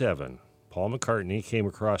 1967, Paul McCartney came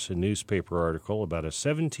across a newspaper article about a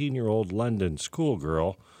 17-year-old London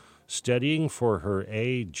schoolgirl studying for her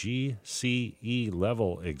AGCE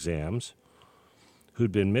level exams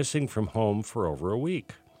who'd been missing from home for over a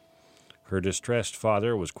week. Her distressed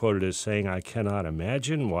father was quoted as saying, "I cannot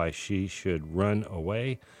imagine why she should run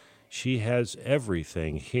away. She has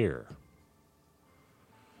everything here."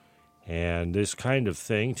 And this kind of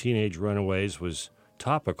thing, teenage runaways, was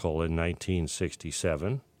topical in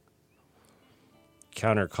 1967.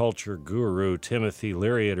 Counterculture guru Timothy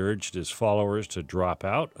Leary had urged his followers to drop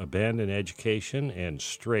out, abandon education, and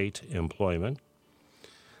straight employment.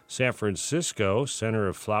 San Francisco, center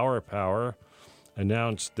of flower power,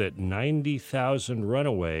 announced that 90,000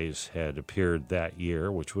 runaways had appeared that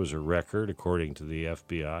year, which was a record according to the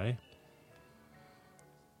FBI.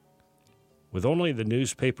 With only the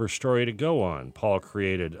newspaper story to go on, Paul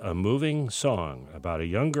created a moving song about a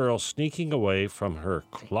young girl sneaking away from her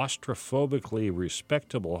claustrophobically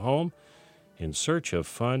respectable home in search of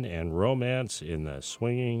fun and romance in the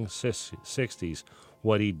swinging 60s.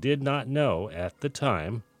 What he did not know at the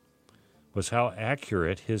time was how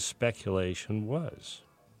accurate his speculation was.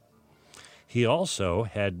 He also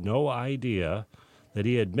had no idea that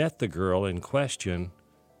he had met the girl in question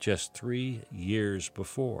just 3 years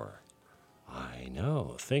before. I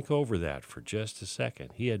know. Think over that for just a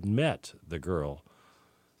second. He had met the girl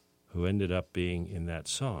who ended up being in that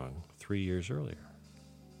song 3 years earlier.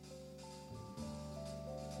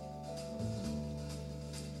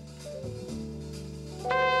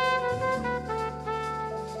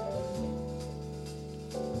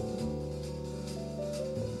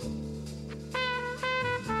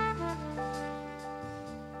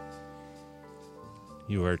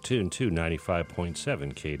 You are tuned to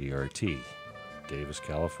 95.7 KDRT, Davis,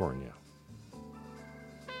 California.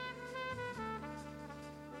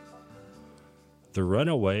 The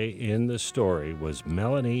runaway in the story was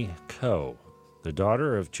Melanie Coe, the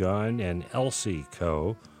daughter of John and Elsie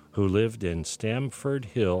Coe, who lived in Stamford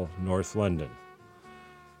Hill, North London.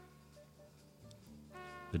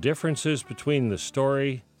 The differences between the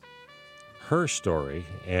story, her story,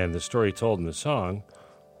 and the story told in the song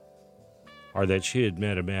are that she had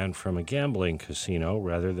met a man from a gambling casino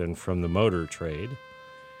rather than from the motor trade,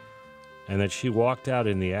 and that she walked out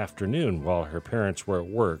in the afternoon while her parents were at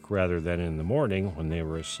work rather than in the morning when they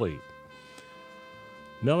were asleep.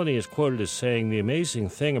 Melanie is quoted as saying, "The amazing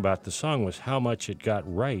thing about the song was how much it got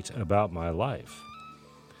right about my life."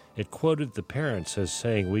 It quoted the parents as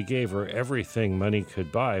saying, "We gave her everything money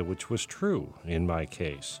could buy," which was true in my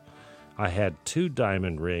case. I had 2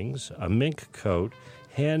 diamond rings, a mink coat,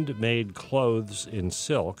 handmade clothes in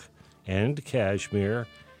silk and cashmere,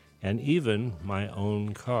 and even my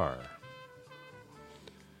own car.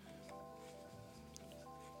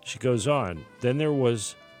 She goes on, then there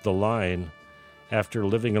was the line, after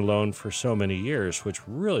living alone for so many years, which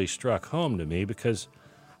really struck home to me because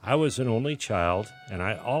I was an only child and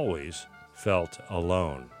I always felt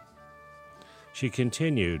alone. She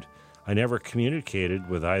continued, I never communicated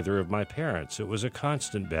with either of my parents. It was a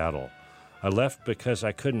constant battle. I left because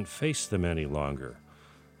I couldn't face them any longer.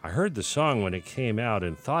 I heard the song when it came out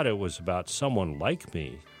and thought it was about someone like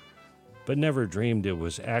me, but never dreamed it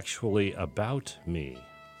was actually about me.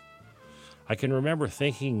 I can remember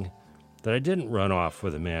thinking that I didn't run off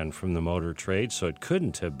with a man from the motor trade, so it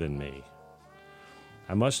couldn't have been me.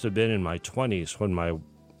 I must have been in my 20s when my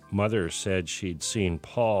mother said she'd seen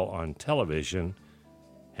Paul on television,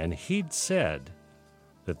 and he'd said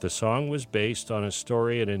that the song was based on a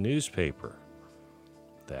story in a newspaper.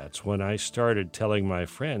 That's when I started telling my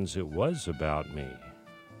friends it was about me.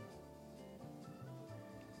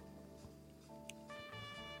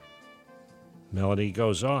 Melody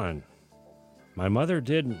goes on. My mother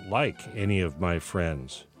didn't like any of my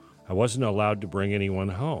friends. I wasn't allowed to bring anyone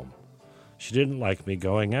home. She didn't like me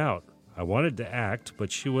going out. I wanted to act,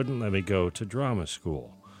 but she wouldn't let me go to drama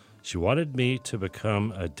school. She wanted me to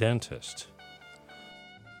become a dentist.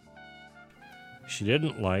 She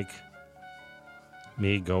didn't like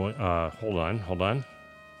me going, hold on.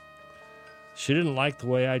 She didn't like the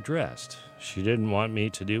way I dressed. She didn't want me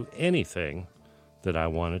to do anything that I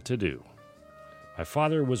wanted to do. My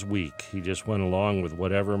father was weak. He just went along with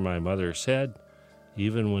whatever my mother said,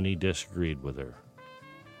 even when he disagreed with her.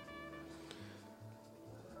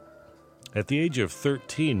 At the age of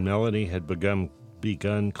 13, Melanie had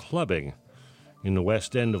begun clubbing in the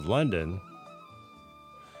West End of London,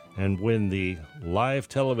 and when the live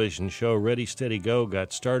television show Ready, Steady, Go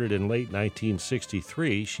got started in late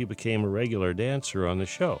 1963, she became a regular dancer on the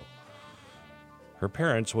show. Her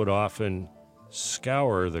parents would often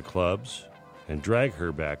scour the clubs and drag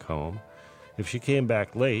her back home. If she came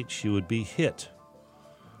back late, she would be hit.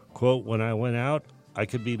 Quote, when I went out, I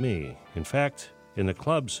could be me. In fact, in the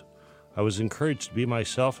clubs, I was encouraged to be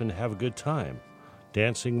myself and have a good time.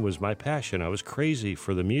 Dancing was my passion. I was crazy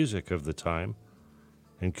for the music of the time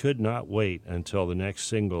and could not wait until the next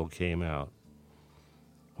single came out.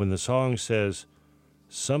 When the song says,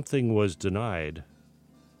 something was denied,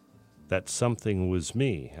 that something was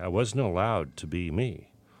me. I wasn't allowed to be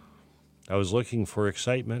me. I was looking for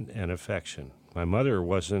excitement and affection. My mother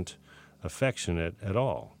wasn't affectionate at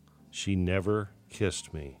all. She never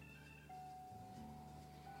kissed me.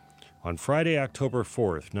 On Friday, October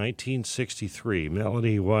 4th, 1963,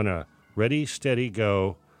 Melanie won a Ready, Steady,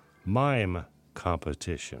 Go mime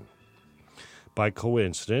competition. By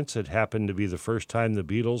coincidence, it happened to be the first time the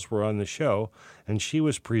Beatles were on the show, and she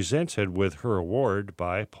was presented with her award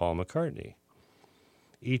by Paul McCartney.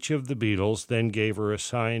 Each of the Beatles then gave her a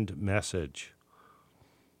signed message.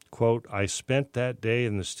 Quote, I spent that day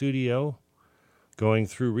in the studio going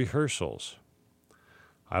through rehearsals.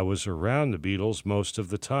 I was around the Beatles most of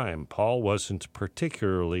the time. Paul wasn't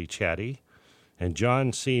particularly chatty, and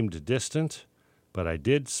John seemed distant, but I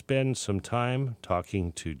did spend some time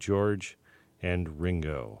talking to George and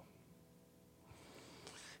Ringo.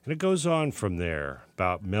 And it goes on from there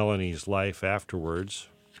about Melanie's life afterwards.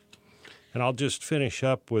 And I'll just finish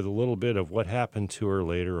up with a little bit of what happened to her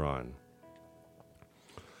later on.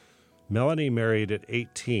 Melanie married at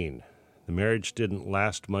 18. The marriage didn't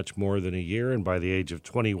last much more than a year, and by the age of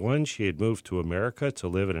 21, she had moved to America to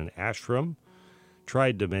live in an ashram,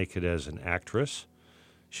 tried to make it as an actress.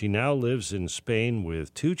 She now lives in Spain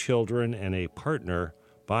with 2 children and a partner,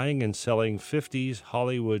 buying and selling 50s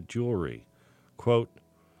Hollywood jewelry. Quote,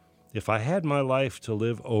 if I had my life to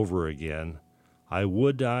live over again, I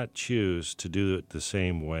would not choose to do it the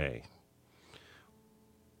same way.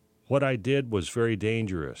 What I did was very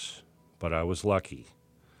dangerous, but I was lucky.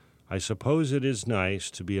 I suppose it is nice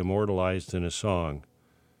to be immortalized in a song,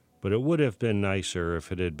 but it would have been nicer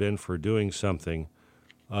if it had been for doing something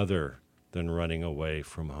other than running away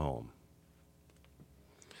from home.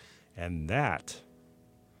 And that,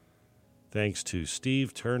 thanks to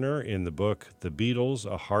Steve Turner in the book The Beatles,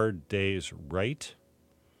 A Hard Day's Right,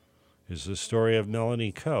 is the story of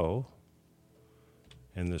Melanie Coe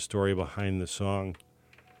and the story behind the song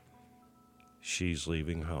She's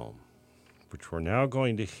Leaving Home, which we're now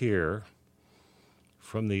going to hear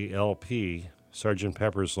from the LP, Sgt.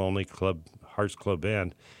 Pepper's Lonely Hearts Club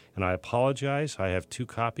Band. And I apologize, I have 2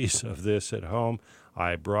 copies of this at home.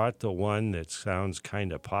 I brought the one that sounds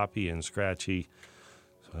kind of poppy and scratchy.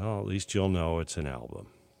 Well, at least you'll know it's an album.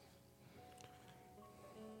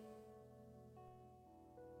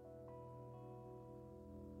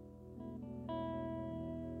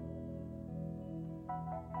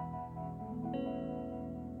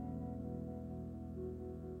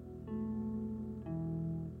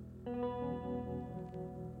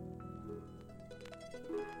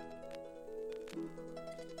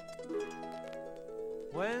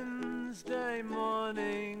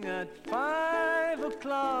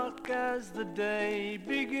 o'clock as the day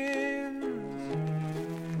begins,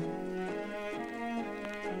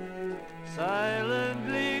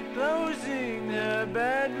 silently closing her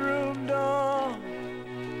bedroom door,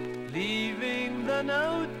 leaving the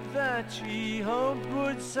note that she hoped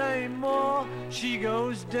would say more. She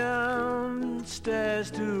goes downstairs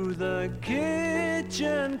to the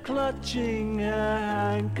kitchen, clutching her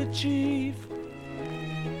handkerchief,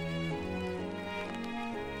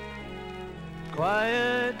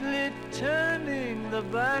 quietly turning the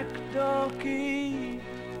back door key.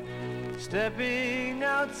 Stepping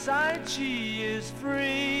outside, she is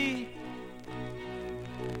free.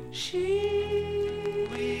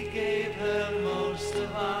 We gave her most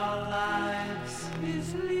of our lives,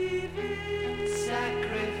 is leaving,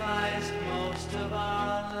 sacrificed most of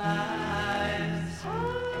our lives.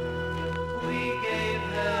 We gave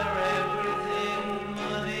her everything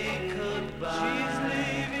money could buy. She's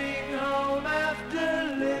leaving home after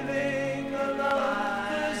living alone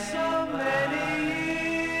for so many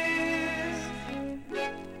years.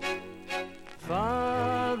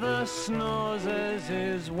 Father snores as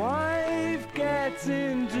his wife gets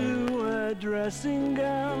into a dressing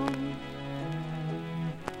gown,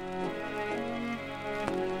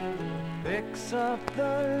 picks up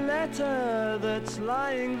the letter that's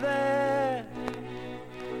lying there,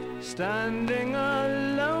 standing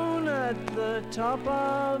alone at the top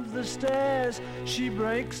of the stairs. She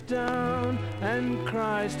breaks down and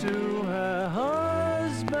cries to her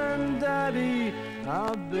husband, "Daddy,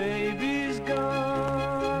 our baby's gone."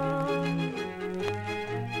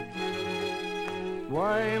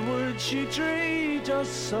 Why would she treat us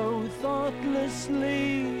so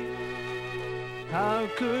thoughtlessly? How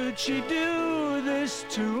could she do this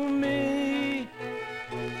to me?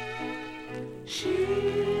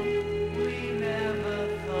 We never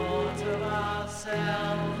thought of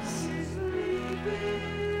ourselves,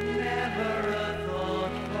 never a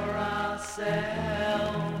thought for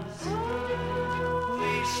ourselves.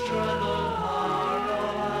 We struggled hard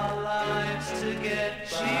all our lives to get by.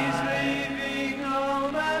 She's leaving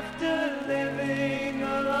home after living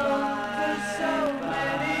alone for so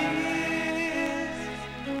many years.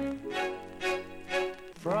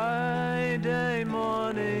 Friday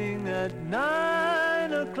morning at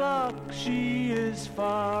 9 o'clock, she is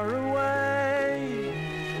far away,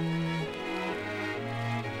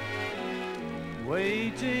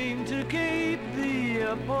 waiting to keep the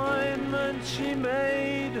appointment she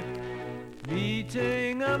made,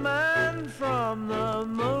 meeting a man from the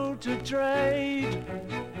motor trade.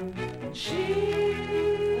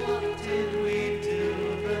 What did we do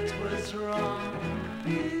that was wrong?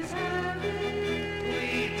 We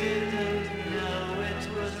didn't know it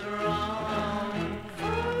was wrong.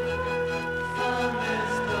 Fun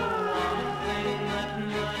is the one thing that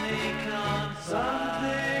money can't buy.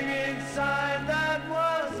 Something inside that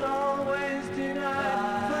was always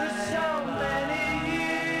denied for so many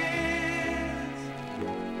years.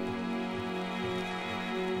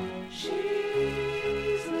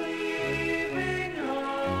 She's leaving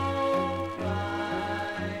home,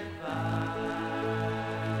 bye-bye.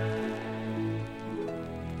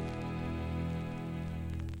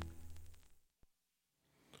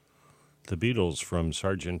 The Beatles from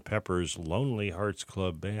Sgt. Pepper's Lonely Hearts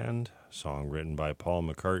Club Band, song written by Paul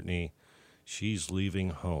McCartney, She's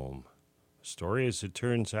Leaving Home. The story, as it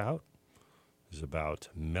turns out, is about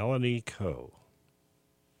Melanie Coe.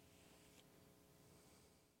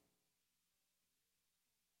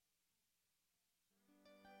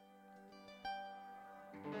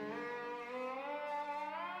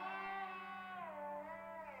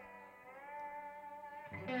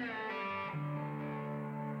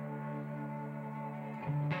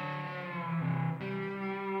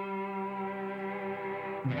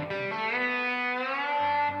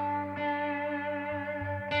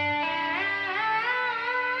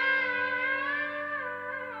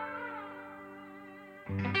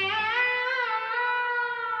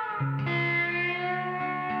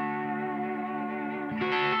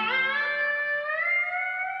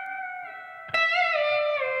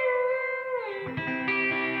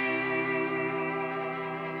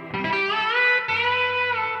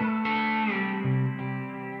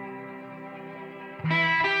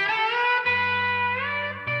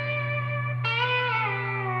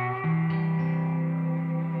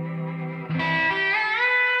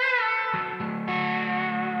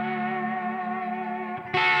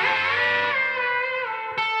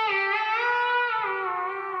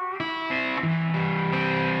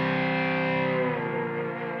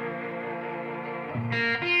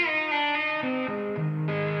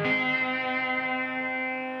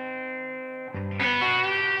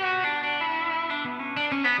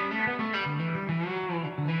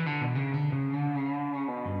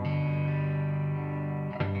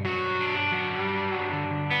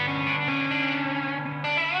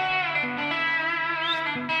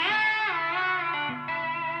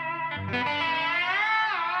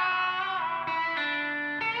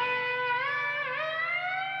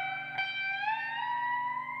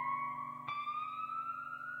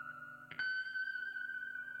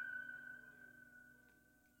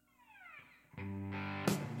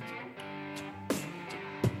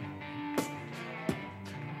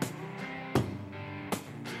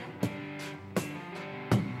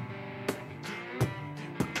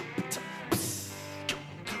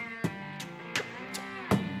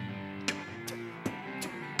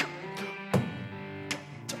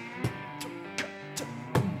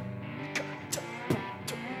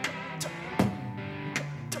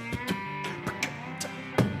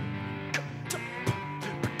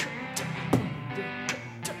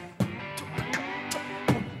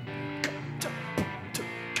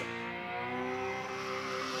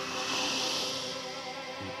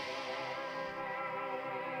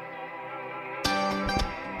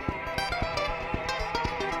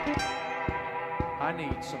 I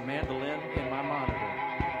need some mandolin in my monitor.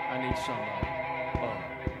 I need some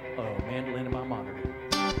mandolin in my monitor.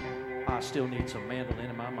 I still need some mandolin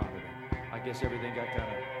in my monitor. I guess everything got kind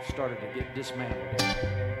of started to get dismantled.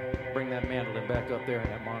 Bring that mandolin back up there in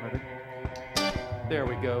that monitor. There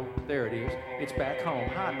we go. There it is. It's back home.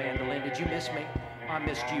 Hi, mandolin. Did you miss me? I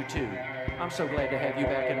missed you too. I'm so glad to have you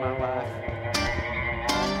back in my life.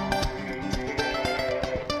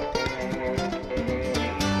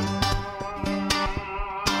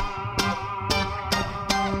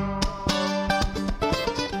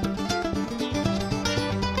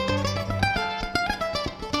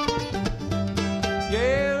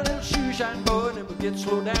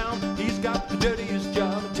 Slow down, he's got the dirtiest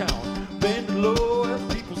job in town. Bending low at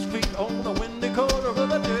people's feet on the windy corner of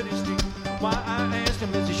a dirty street. Why, I asked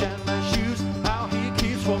him as he shined my shoes how he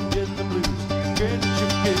keeps from getting the blues. Granny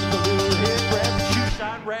shook his little head, grabbed the shoe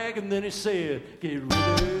shine rag, and then he said, get rid of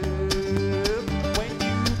when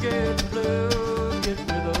you get the blues, get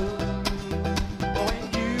rid of when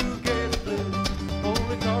you get the blues.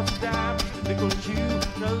 Only cost a dime, just a nickel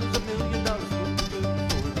shoe, knows $1 million.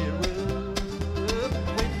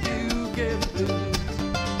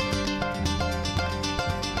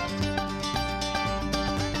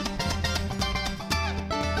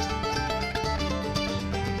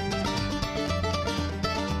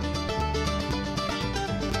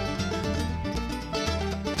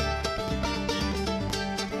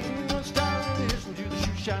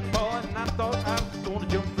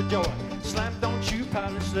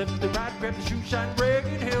 Left the right, grabbed the shoe shine rag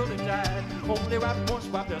and held it tight. Only right once,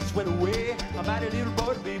 wiped the sweat away. A mighty little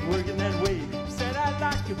boy to be working that way. Said I'd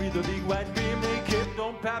like to be the big white dream. They kept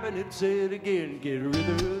on popping it, said again, get rid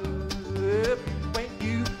of when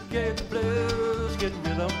you get the blues, get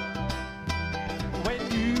rid of when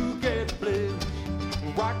you get the blues.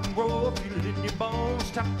 Rock and roll, feel it in your bones,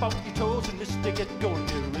 tap on your toes and just stick it going,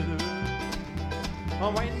 get rid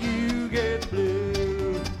of when you get the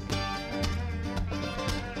blues.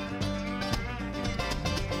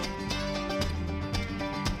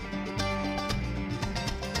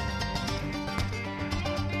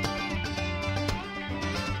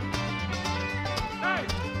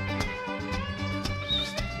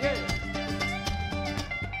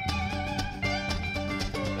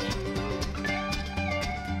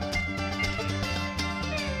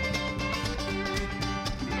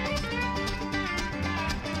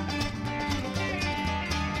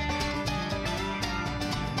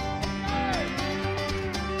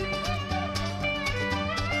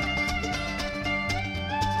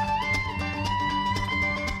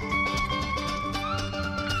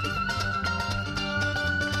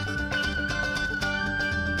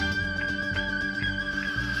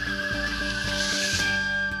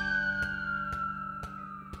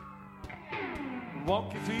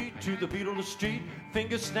 Walk your feet to the beat on the street,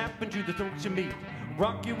 fingers snapping to the notes you meet.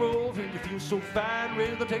 Rock your roll and you feel so fine.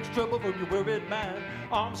 Rhythm takes trouble from your worried mind.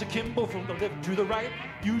 Arms akimbo from the left to the right.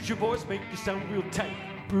 Use your voice, make you sound real tight.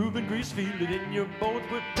 Groove and grease, feel it in your bones.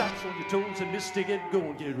 Put taps on your toes and just stick it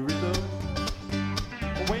going. Get rhythm.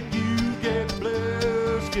 When you get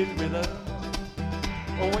blues, get rhythm.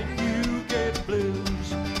 When you get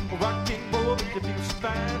blues, rock and roll, make you feel so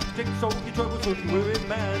fine. Takes all your troubles from your worried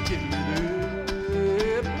mind. Get rhythm.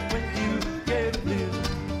 When you get blues,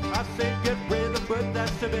 I say get rhythm, but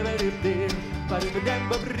that's a very big. But if you damn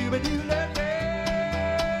but you let me.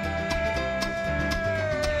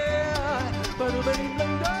 But if you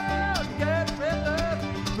get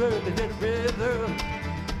rhythm, get rhythm.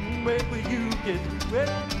 when you get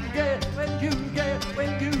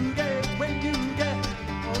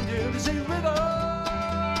on the Tennessee River.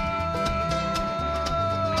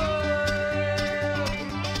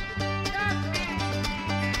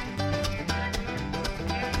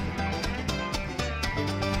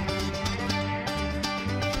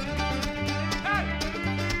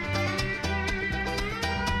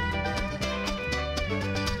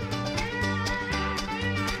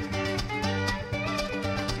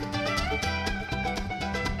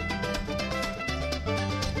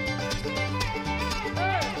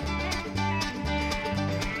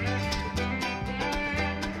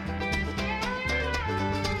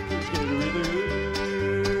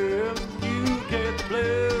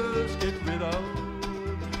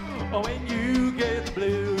 When you get the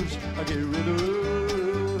blues, I get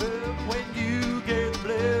rhythm. When you get the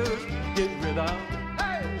blues, get rhythm.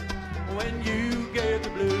 Hey! When you get the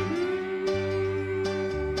blues.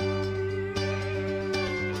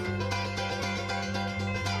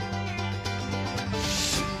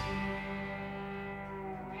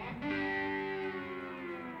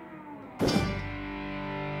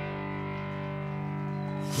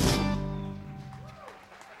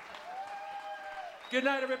 Good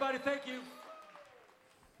night, everybody. Thank you.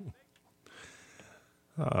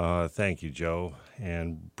 Thank you, Joe.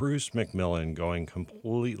 And Bruce McMillan going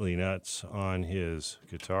completely nuts on his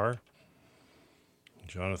guitar.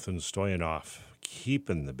 Jonathan Stoyanov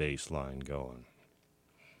keeping the bass line going.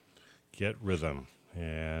 Get Rhythm.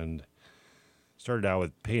 And started out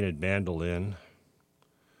with Painted Mandolin,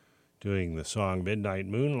 doing the song Midnight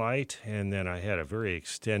Moonlight. And then I had a very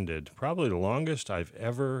extended, probably the longest I've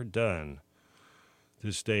ever done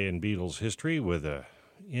this day in Beatles history, with a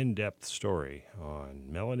in-depth story on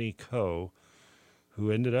Melanie Coe,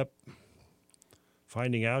 who ended up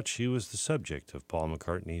finding out she was the subject of Paul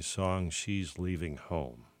McCartney's song She's Leaving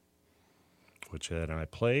Home, which then I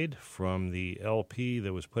played from the LP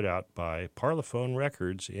that was put out by Parlophone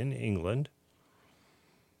Records in England,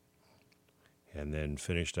 and then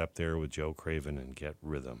finished up there with Joe Craven and Get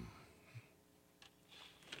Rhythm.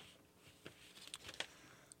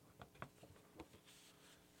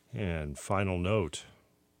 And final note,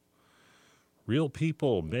 real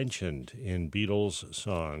people mentioned in Beatles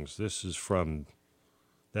songs. This is from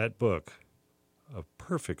that book of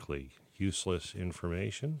perfectly useless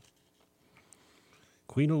information.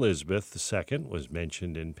 Queen Elizabeth II was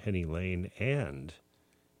mentioned in Penny Lane and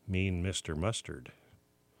Mean Mr. Mustard.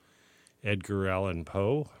 Edgar Allan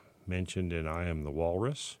Poe mentioned in I Am the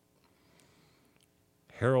Walrus.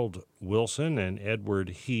 Harold Wilson and Edward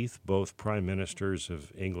Heath, both Prime Ministers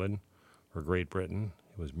of England or Great Britain,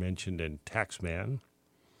 was mentioned in Taxman.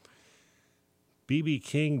 B.B.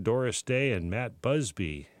 King, Doris Day, and Matt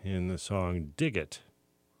Busby in the song Dig It.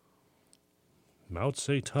 Mao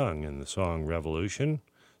Zedong in the song Revolution.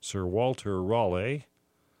 Sir Walter Raleigh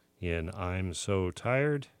in I'm So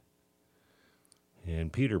Tired.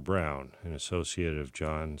 And Peter Brown, an associate of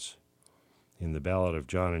John's, in the Ballad of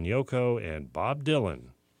John and Yoko, and Bob Dylan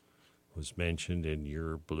was mentioned in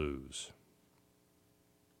Your Blues.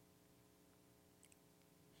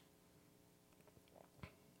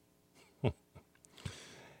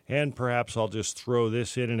 And perhaps I'll just throw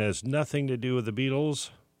this in, and has nothing to do with the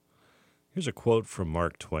Beatles. Here's a quote from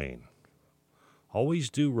Mark Twain.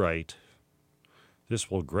 Always do right.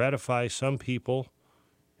 This will gratify some people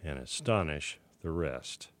and astonish the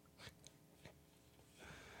rest.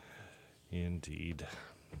 Indeed.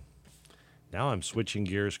 Now I'm switching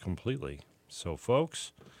gears completely. So,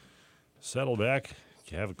 folks, settle back,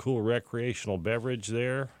 have a cool recreational beverage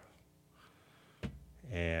there,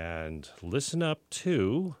 and listen up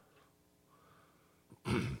to,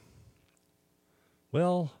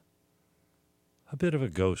 well, a bit of a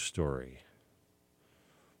ghost story,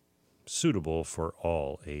 suitable for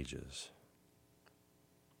all ages.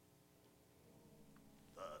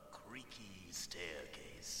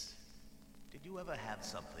 Did you ever have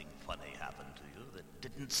something funny happen to you that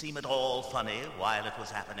didn't seem at all funny while it was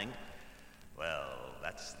happening? Well,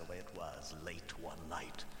 that's the way it was late one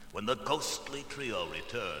night when the ghostly trio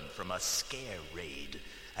returned from a scare raid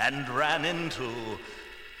and ran into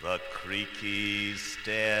the creaky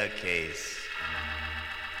staircase.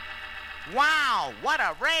 Wow, what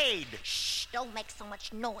a raid! Shh, don't make so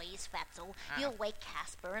much noise, Fatso. You'll wake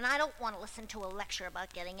Casper, and I don't want to listen to a lecture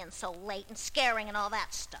about getting in so late and scaring and all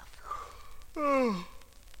that stuff. Oh,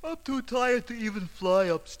 I'm too tired to even fly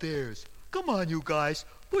upstairs. Come on, you guys.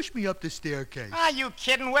 Push me up the staircase. Are you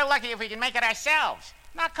kidding? We're lucky if we can make it ourselves.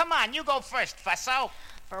 Now, come on, you go first, Fusso.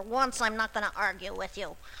 For once, I'm not going to argue with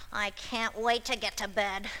you. I can't wait to get to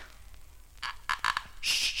bed.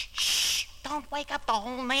 Shh, shh. don't wake up the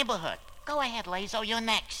whole neighborhood. Go ahead, Lazo, you're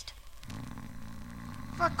next.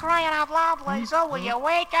 For crying out loud, Lazo, will you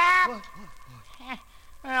wake up?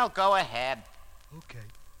 Well, go ahead. Okay.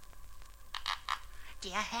 Do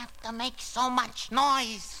you have to make so much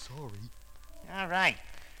noise? Sorry. All right.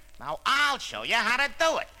 Now I'll show you how to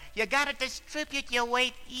do it. You gotta distribute your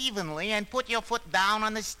weight evenly and put your foot down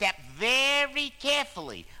on the step very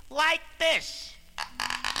carefully, like this.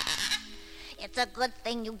 It's a good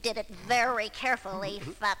thing you did it very carefully,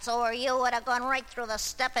 Fatso, or you would have gone right through the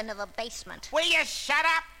step into the basement. Will you shut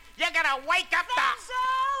up? You're gonna wake up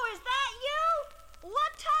Fatso, is that you?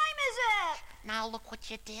 What time is it? Now look what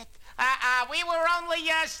you did. We were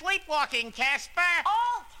only sleepwalking, Casper.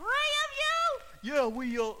 All three of you? Yeah,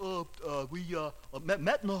 we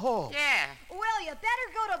met in the hall. Yeah. Well, you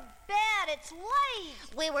better go to bed. It's late.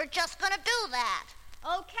 We were just gonna do that.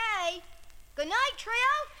 Okay. Good night, trio.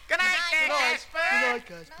 Good night, Casper. Good night,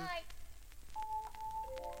 Casper.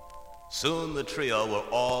 Soon the trio were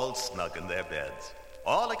all snug in their beds,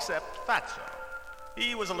 all except Fatso.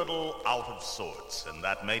 He was a little out of sorts, and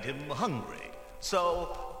that made him hungry.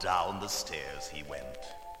 So down the stairs he went.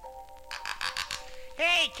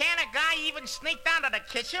 Hey, can a guy even sneak down to the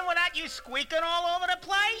kitchen without you squeaking all over the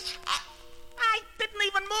place? I didn't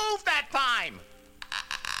even move that time.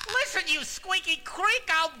 Listen, you squeaky creak,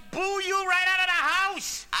 I'll boo you right out of the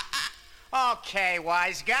house. Okay,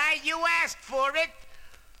 wise guy, you asked for it.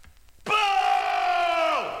 Boo!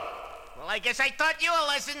 Well, I guess I taught you a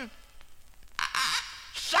lesson.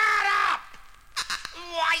 Shut up!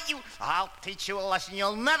 Why, I'll teach you a lesson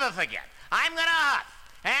you'll never forget. I'm gonna huff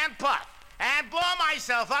and puff and blow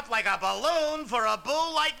myself up like a balloon for a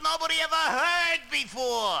boo like nobody ever heard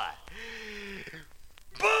before.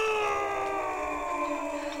 Boo!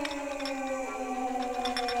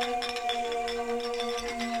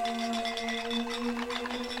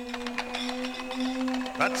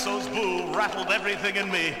 Fatso's boo rattled everything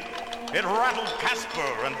in me. It rattled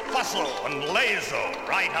Casper and Fussel and Lazo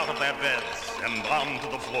right out of their beds and onto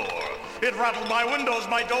the floor. It rattled my windows,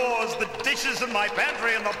 my doors, the dishes in my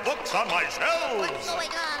pantry, and the books on my shelves. What's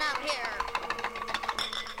going on out here?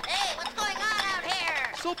 Hey, what's going on out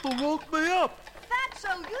here? Something woke me up.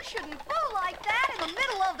 Fatso, you shouldn't boo like that in the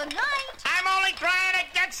middle of the night. I'm only trying to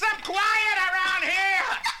get some quiet around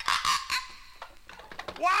here.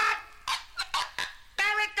 What?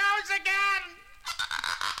 There it goes again.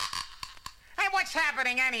 Hey, what's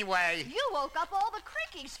happening anyway? You woke up all the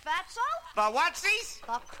creakies, Fatso. The whatsies?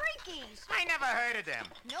 The creakies. I never heard of them.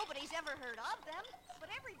 Nobody's ever heard of them, but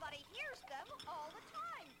everybody hears them all the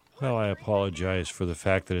time. Well, I apologize for the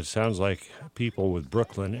fact that it sounds like people with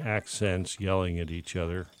Brooklyn accents yelling at each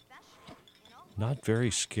other. Not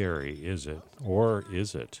very scary, is it? Or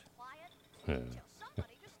is it?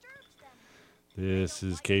 This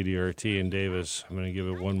is KDRT in Davis. I'm going to give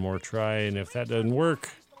it one more try, and if that doesn't work,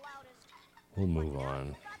 we'll move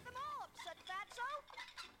on. Okay,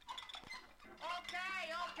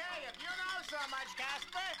 if you know so much,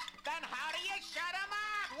 Casper, then how do you shut him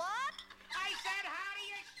up? What? I said, how do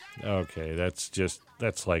you shut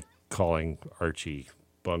That's like calling Archie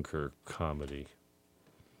bunker comedy.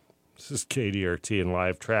 This is KDRT and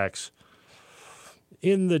Live Tracks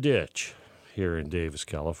in the Ditch here in Davis,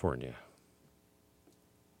 California.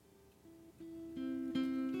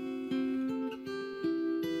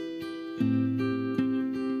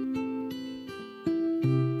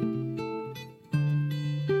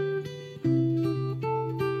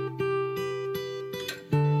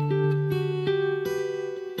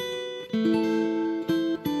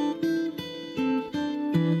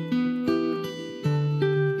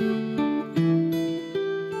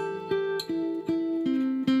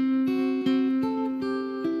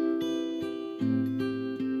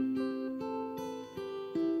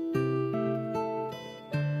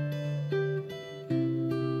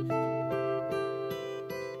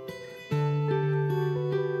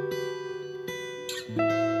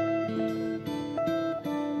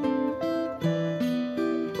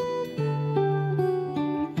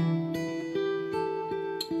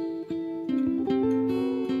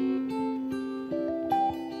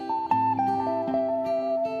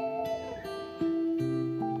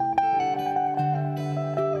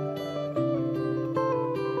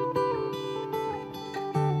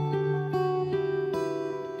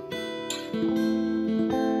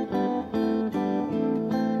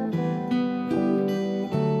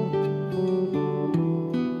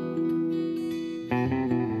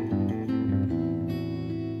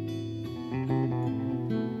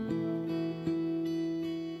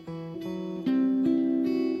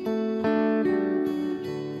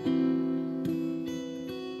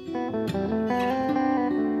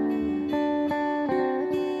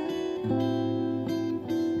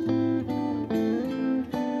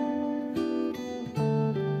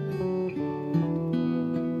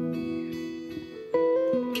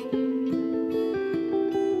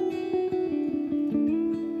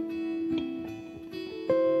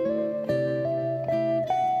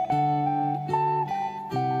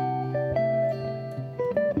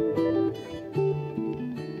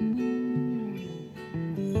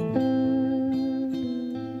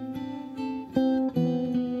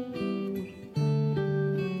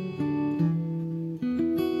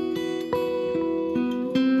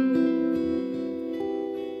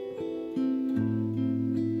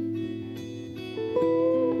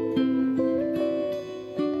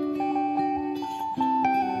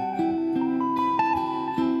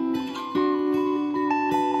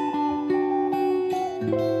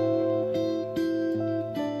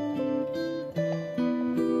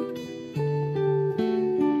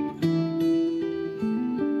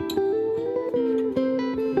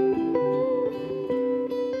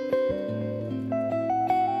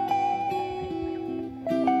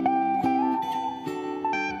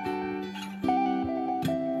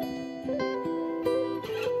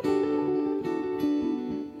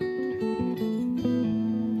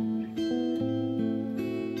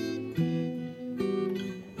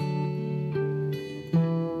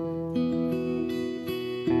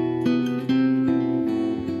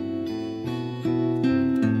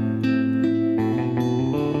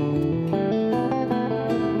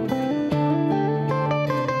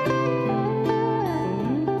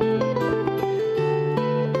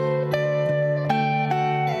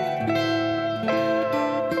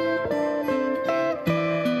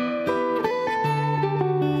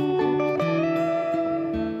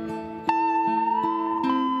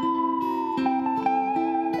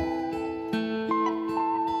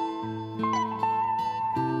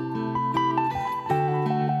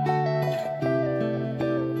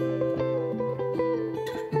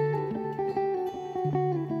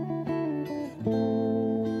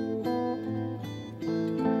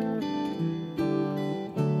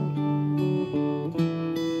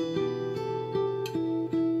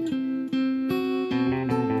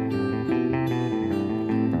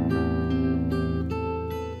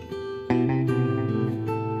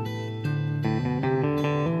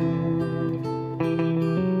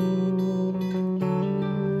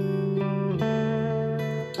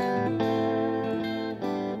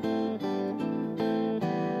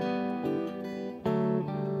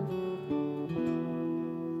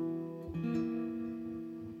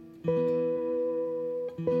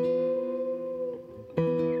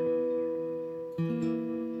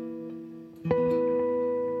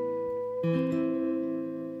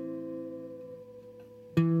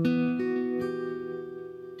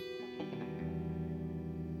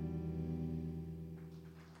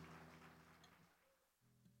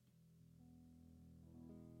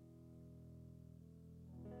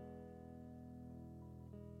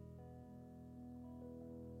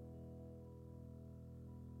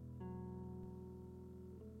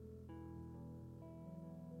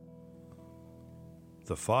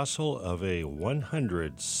 The fossil of a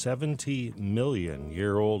 170 million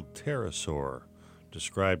year old pterosaur,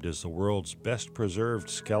 described as the world's best preserved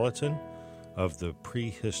skeleton of the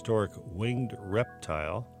prehistoric winged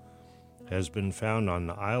reptile, has been found on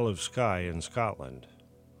the Isle of Skye in Scotland.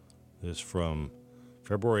 This from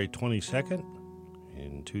February 22nd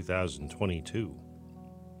in 2022.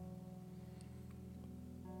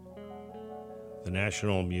 The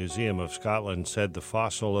National Museum of Scotland said the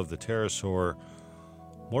fossil of the pterosaur,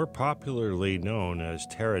 more popularly known as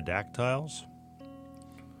pterodactyls,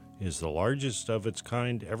 is the largest of its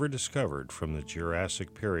kind ever discovered from the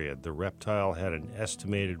Jurassic period. The reptile had an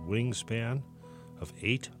estimated wingspan of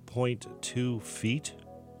 8.2 feet,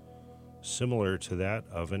 similar to that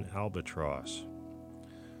of an albatross.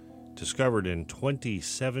 Discovered in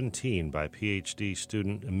 2017 by PhD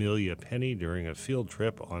student Amelia Penny during a field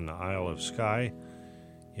trip on the Isle of Skye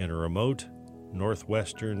in remote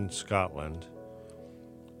northwestern Scotland.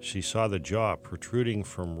 She saw the jaw protruding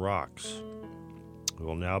from rocks. It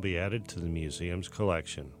will now be added to the museum's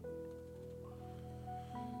collection.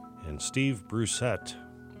 And Steve Brusette,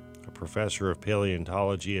 a professor of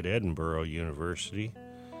paleontology at Edinburgh University,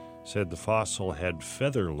 said the fossil had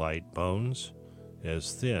feather-like bones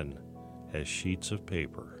as thin as sheets of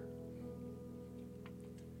paper.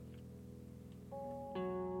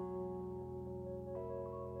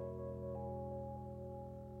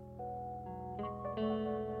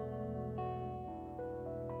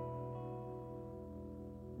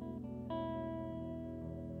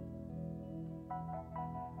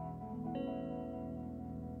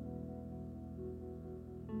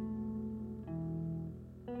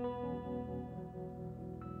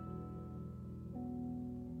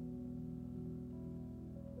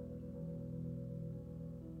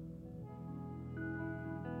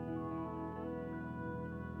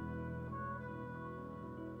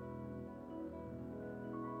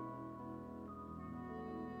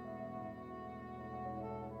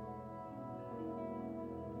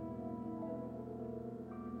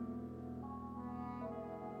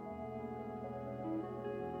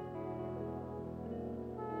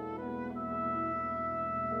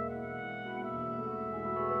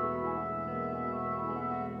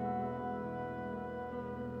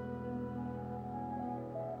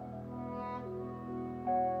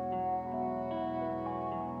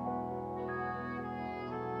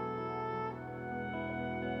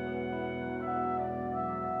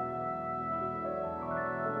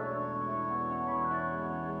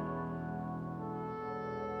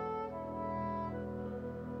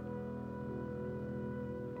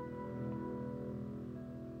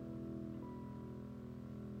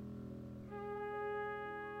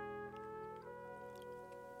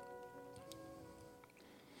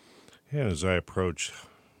 And as I approach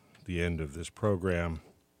the end of this program,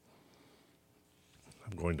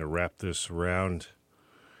 I'm going to wrap this around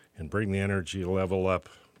and bring the energy level up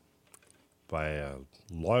by a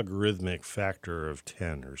logarithmic factor of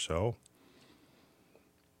 10 or so.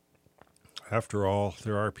 After all,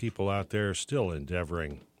 there are people out there still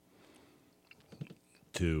endeavoring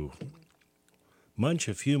to munch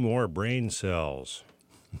a few more brain cells.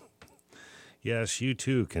 Yes, you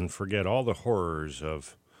too can forget all the horrors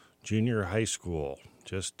of junior high school.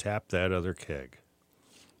 Just tap that other keg.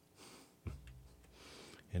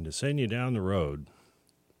 And to send you down the road,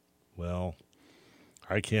 well,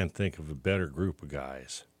 I can't think of a better group of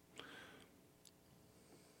guys.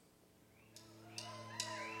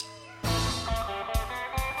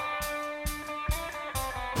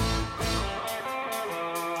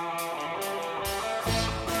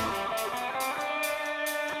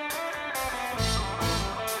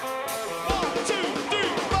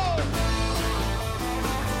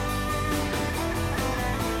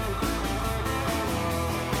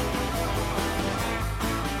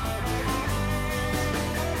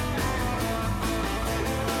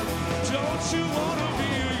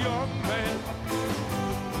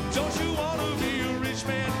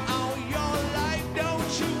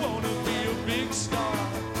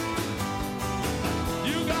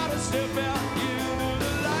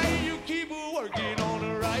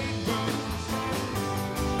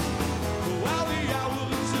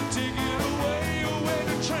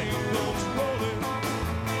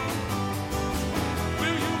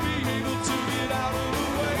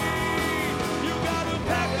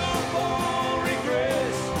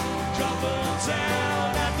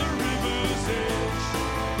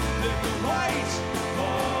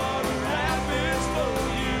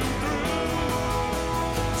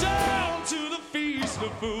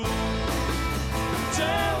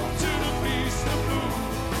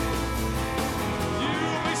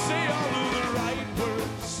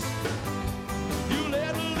 You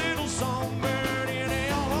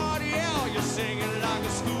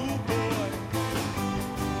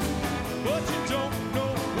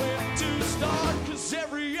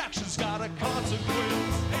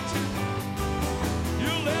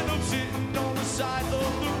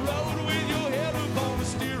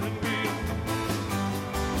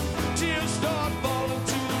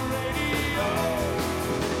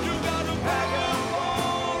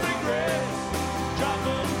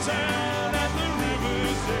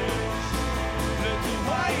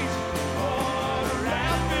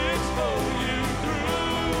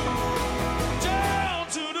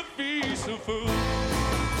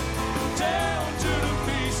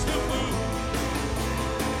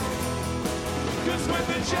 'Cause when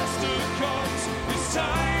the jester comes, it's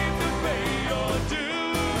time to pay your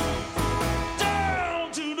dues.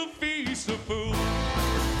 Down to the feast of food.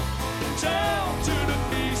 Down to the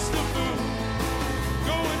feast of food.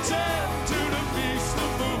 Going down to the feast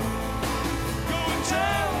of food. Going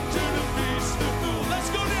down to the feast of food. Let's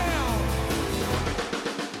go down.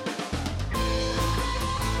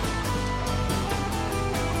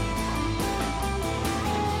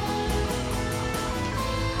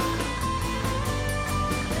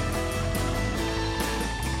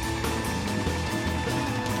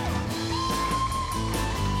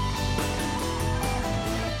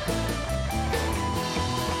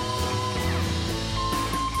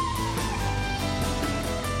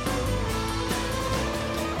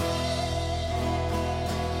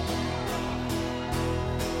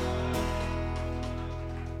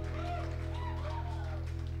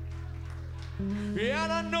 Yeah,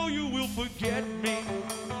 and I know you will forget me.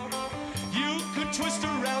 You could twist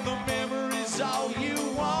around the memories all you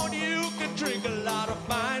want. You can drink a lot of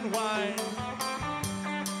fine wine,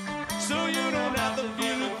 so you don't have to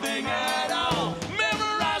feel a thing at all.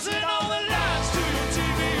 Memorizing all the lines to your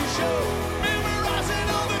TV show. Memorizing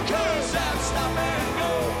all the curves that stop and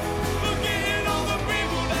go. Forgetting all the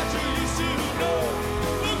people that you used to know.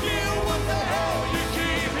 Forgetting what the hell you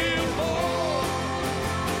came here for.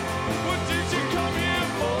 What did you come here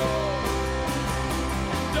for?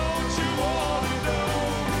 Don't you wanna know?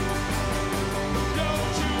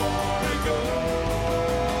 Don't you wanna go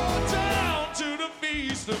down to the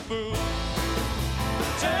feast of food?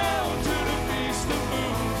 Down to the feast of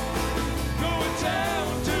food. Going down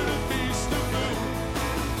to the feast of food.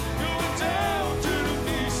 Going down to the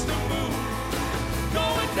feast of food.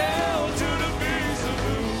 Going down to the feast of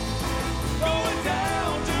food. Going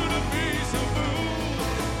down to the feast of food.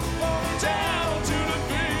 Going down to the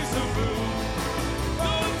feast of food.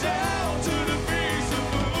 Going down to the feast of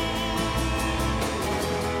food.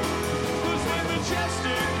 'Cause when the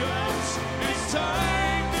jester comes, it's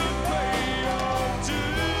time to pay your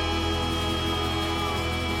dues.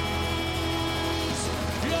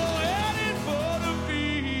 You're headed for the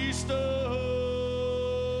feast of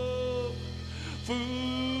food.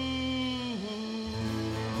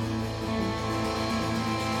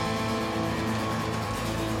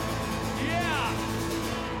 Yeah.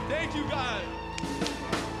 Thank you, guys.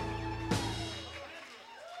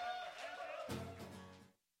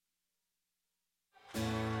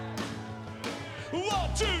 One,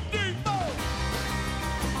 two, three, four.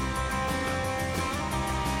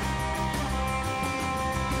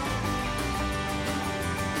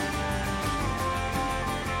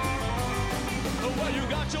 Well, you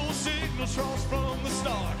got your signals crossed from the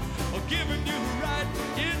start, giving you a ride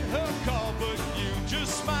in her car, but you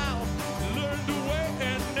just smiled, learned to wait,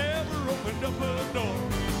 and never opened up her door.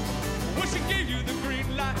 Well, she gave you the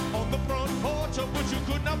green light on the front porch, but you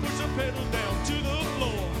could not push the pedal down to the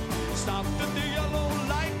floor. Stopped at the yellow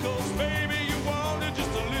light, 'cause baby, you wanted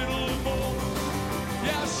just a little more.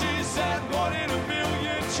 Yeah, she said 1 in a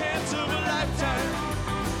million chance of a lifetime.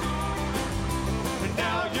 And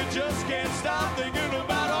now you just can't stop thinking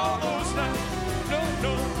about all those nights. No,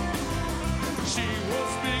 no. She was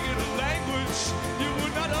speaking a language you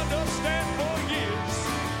would not understand for years.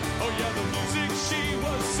 Oh yeah, the music she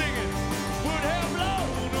was singing would have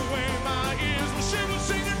blown away my ears. Well, she was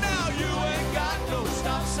singing now, you ain't got no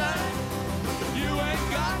stop sign. You ain't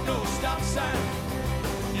got no stop sign.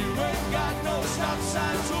 You ain't got no stop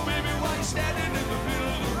sign. So baby, why you standing in the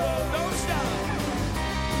middle of the road? Don't stop.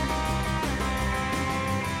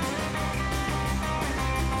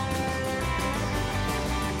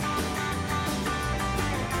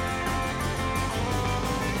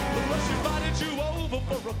 Well, she invited you over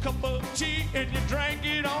for a cup of tea, and you drank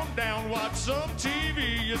it on down, watched some TV.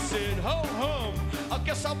 You said, ho hum, I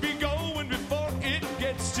guess I'll be going before it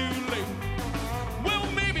gets too late. Well,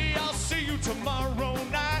 maybe I'll see you tomorrow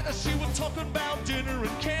night. She was talking about dinner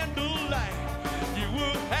and candlelight. You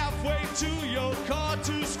were halfway to your car,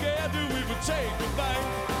 too scared to even take a bite.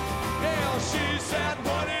 Yeah, she said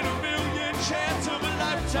 1 in a million chance of a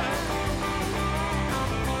lifetime.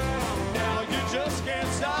 Now you just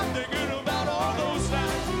can't stop thinking about all those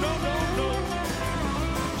nights. No, no, no.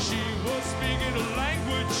 She was speaking a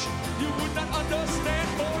language you would not understand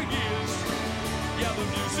for years. Yeah, the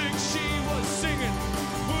music she was singing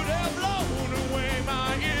would have blown away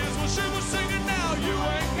my ears. Well, she was singing now, you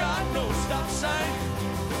ain't got no stop sign.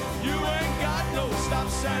 You ain't got no stop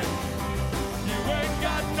sign. You ain't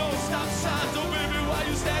got no stop sign. So baby, why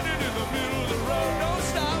you standing in the middle of the road? Don't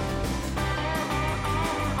stop.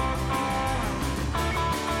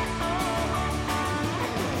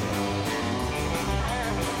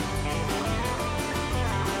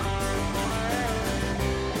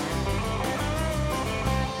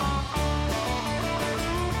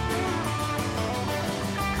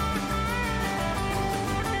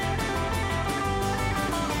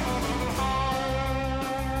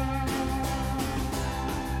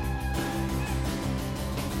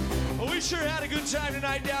 sure had a good time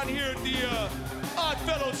tonight down here at the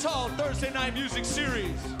Oddfellows Hall Thursday Night Music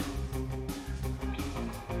Series.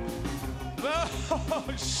 Oh,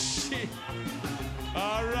 shit.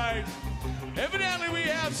 All right. Evidently, we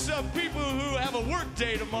have some people who have a work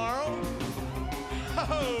day tomorrow.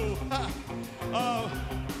 Oh,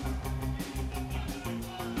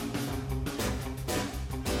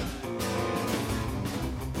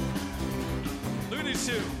 look at these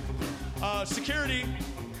two. Security.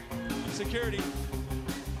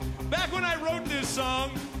 Back when I wrote this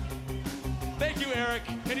song, thank you, Eric.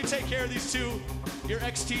 Can you take care of these two, your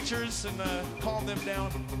ex-teachers, and calm them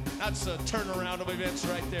down? That's a turnaround of events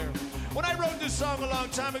right there. When I wrote this song a long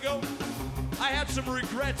time ago, I had some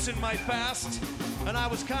regrets in my past, and I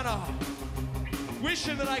was kind of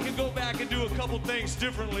wishing that I could go back and do a couple things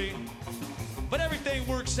differently. But everything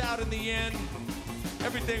works out in the end.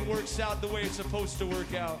 Everything works out the way it's supposed to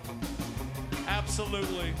work out.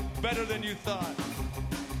 Absolutely. Better than you thought.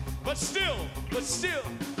 But still.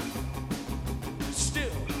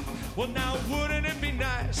 Well, now wouldn't it be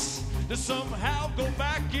nice to somehow go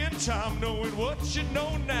back in time, knowing what you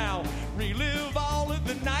know now? Relive all of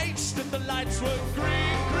the nights that the lights were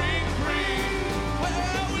green.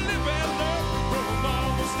 Well, we live and learn from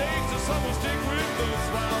our mistakes, and some will stick with us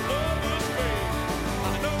while others fade. I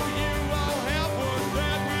know you all have one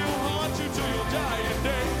that will haunt you till your dying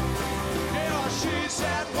day. Yeah, she's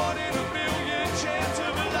had 1 in a million chance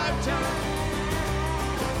of a lifetime,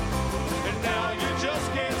 and now you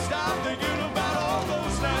just can't stop thinking about all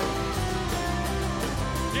those nights.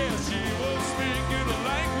 Yeah, she was speaking a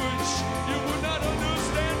language you would not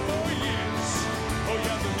understand for years. Oh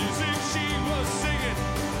yeah, the music she was singing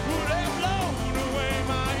would have blown away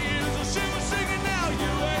my ears. Oh, she was singing, now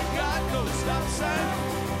you ain't got no stop sign.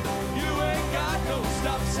 You ain't got no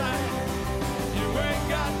stop sign. You ain't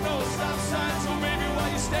got no stop sign. So maybe while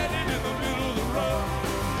you're standing in the middle of the road,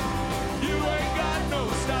 you ain't got no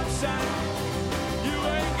stop sign. You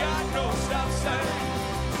ain't got no stop sign.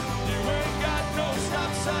 You ain't got no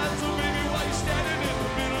stop sign. So maybe while you're standing in the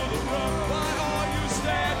middle of the road, why are you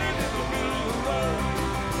standing in the middle of the road?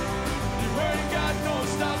 You ain't got no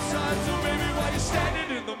stop sign. So maybe while you're standing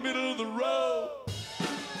in the middle of the road.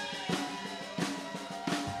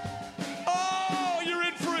 Oh, you're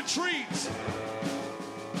in for a treat.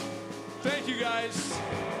 Thank you, guys.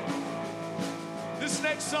 This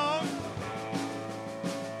next song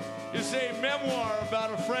is a memoir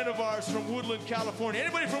about a friend of ours from Woodland, California.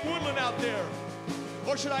 Anybody from Woodland out there?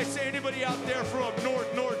 Or should I say anybody out there from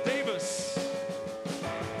North Davis?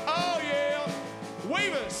 Oh, yeah.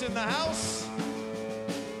 Wavis in the house.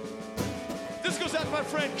 This goes out to my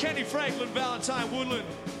friend Kenny Franklin Valentine, Woodland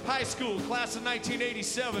High School, class of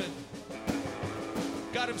 1987.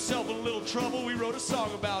 Got himself in a little trouble. We wrote a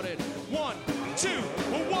song about it. 1, 2,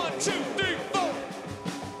 1, 2, 3, 4.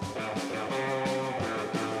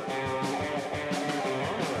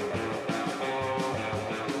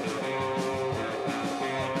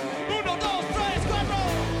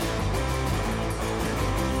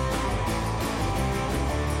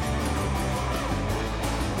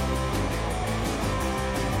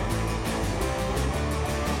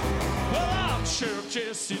 Sheriff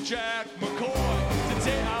Jesse Jack McCoy,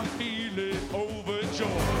 today I'm feeling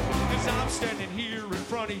overjoyed, as I'm standing here in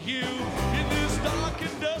front of you in this dark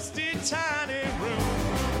and dusty tiny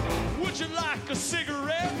room. Would you like a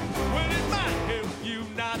cigarette? Well, it might help you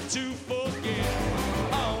not to forget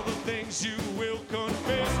all the things you will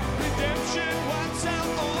confess. Redemption wipes out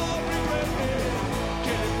all regret.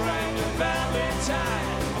 Kenny Franklin Valentine,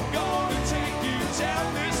 I'm gonna take you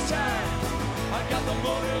down this time. I got the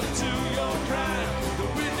motive to your crime. The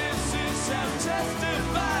witnesses have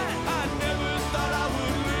testified. I never thought I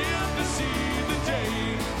would live to see the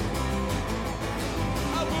day.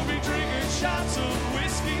 I will be drinking shots of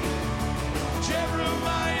whiskey,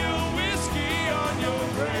 Jeremiah whiskey on your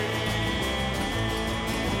grave.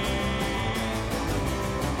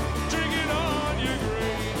 Drinking on your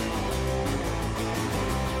grave.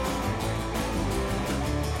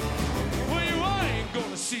 Well, you ain't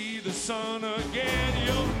gonna see the sun again.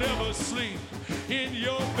 You'll never sleep in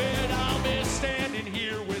your bed. I'll be standing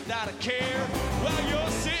here without a care while you're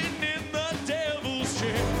sitting in the devil's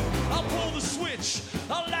chair. I'll pull the switch,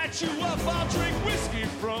 I'll light you up, I'll drink whiskey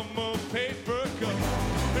from a paper cup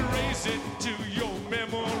and raise it to your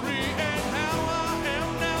memory. And how I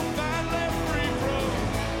am now finally free from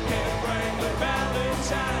Kenny Franklin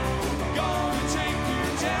Valentine. Gonna take you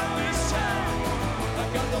down this time. I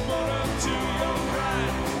got the motive to your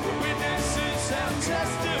crime. The witnesses have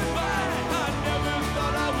testified. I never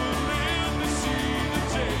thought I would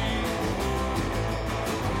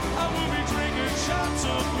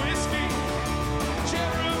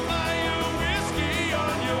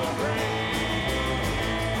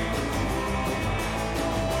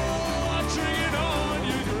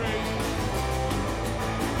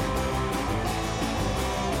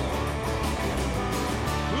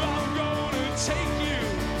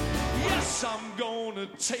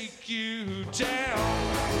take you down.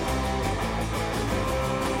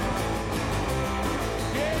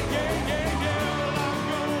 Yeah, yeah, yeah, yeah. Well,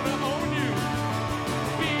 I'm gonna own you.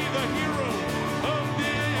 Be the hero of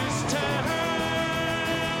this town.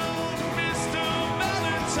 Mr.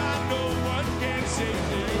 Valentine, no one can save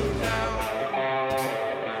you now.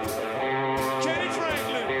 Kenny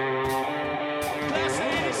Franklin, class of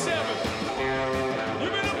 87.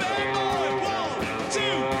 You've been a bad boy. 1, 2,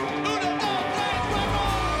 uno, dos, tres, vamos!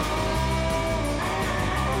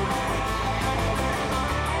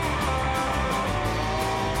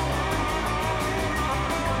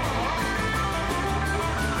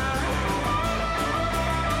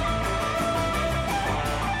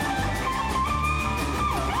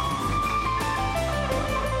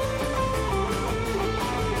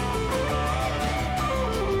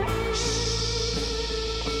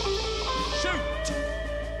 Shoot!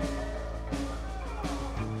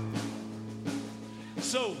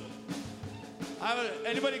 So,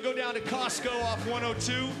 anybody go down to Costco off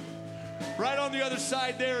 102? Right on the other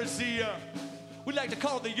side there is the, we like to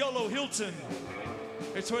call it the YOLO Hilton.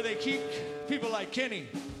 It's where they keep people like Kenny.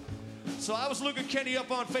 So I was looking Kenny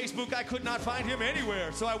up on Facebook. I could not find him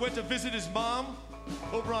anywhere. So I went to visit his mom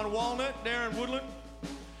over on Walnut there in Woodland.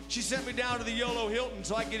 She sent me down to the YOLO Hilton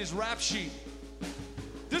so I could get his rap sheet.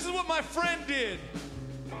 This is what my friend did.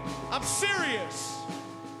 I'm serious.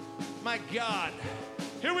 My God.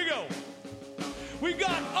 Here we go. We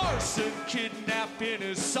got arson, kidnapping,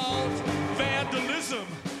 assault, vandalism,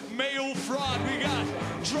 mail fraud. We got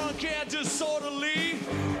drunk and disorderly,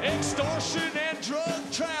 extortion and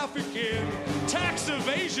drug trafficking, tax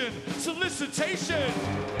evasion, solicitation,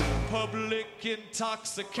 public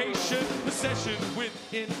intoxication, possession with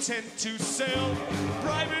intent to sell,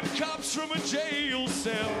 bribing cops from a jail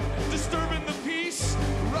cell, disturbing the peace,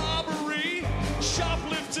 robbery,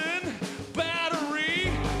 shoplifting,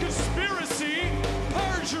 battery, conspiracy,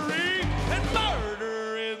 perjury, and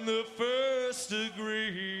murder in the first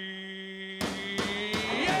degree.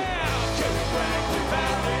 Yeah, Kenny Franklin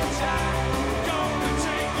Valentine, gonna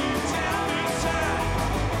take you down in time.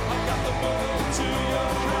 I got the moral to your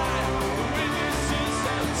crime. The witnesses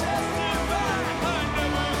have testified. I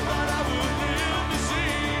never thought I would live to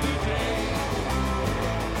see the day.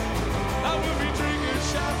 I will be drinking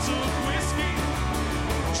shots of whiskey,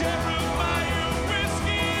 Jeremiah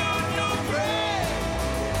whiskey on your bread.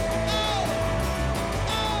 Oh,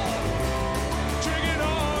 oh, drink it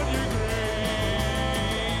on your grave.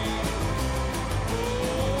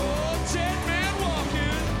 Oh, dead man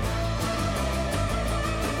walking.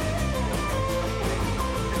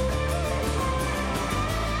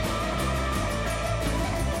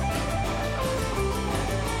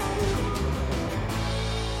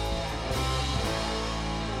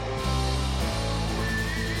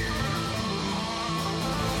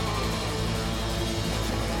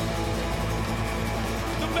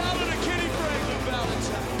 The Ballad of Kenny Franklin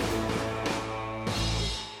Valentine.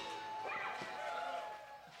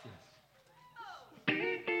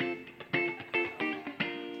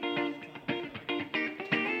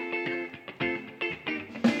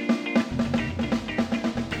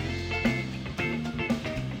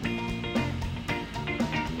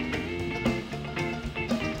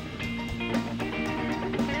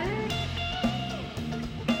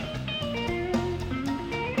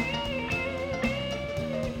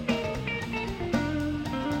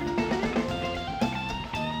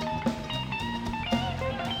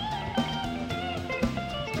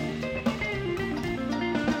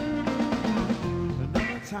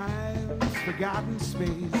 Another time's forgotten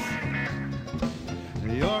space.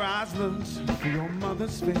 Your eyes looked for your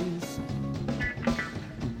mother's face.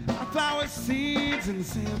 Our flower seeds in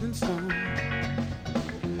sand and stone.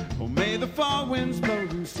 Oh, may the fall winds blow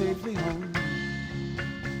you safely home.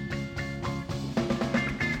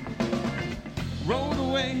 Roll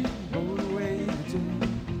away the day.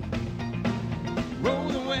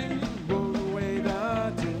 Roll away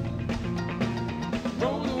the day.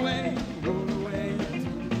 Roll away the day.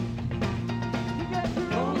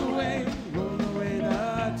 Roll away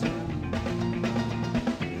the day.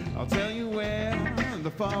 I'll tell you where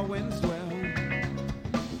the fall winds dwell.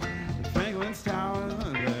 At Franklin's Tower,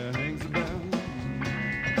 there hangs a bell.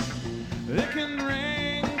 It can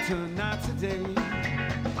ring tonight, today.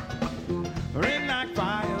 Rain like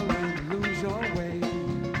fire and lose your way.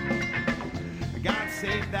 God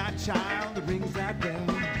save that child that rings that bell.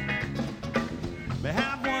 May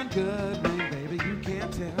have one good ring, baby, you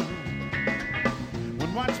can't tell.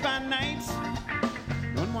 One watch by night,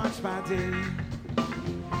 one watch by day.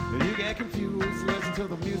 You get confused, listen to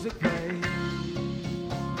the music play.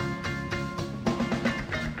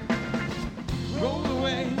 Roll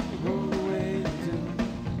away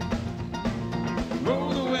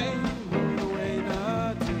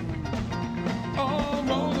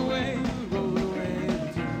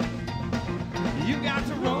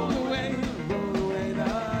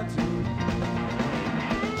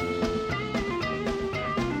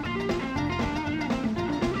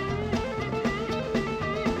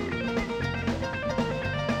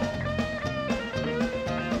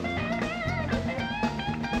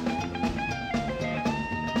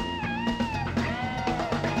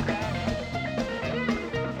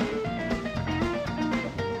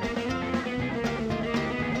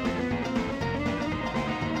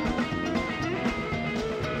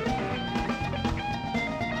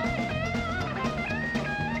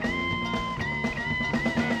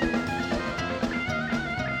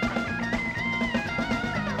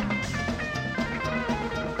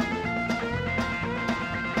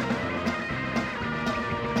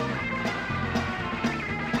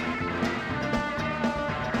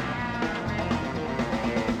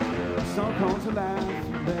come to laugh,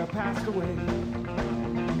 they're passed away.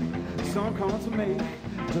 Some come to make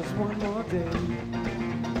just one more day.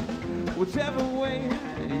 Whichever way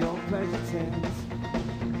your pleasure tends.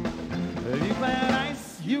 If you plant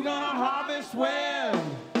ice, you're gonna harvest wind.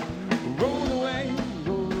 Roll away,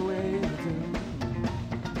 roll away the dew.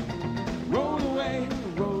 Roll away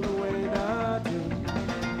the dew.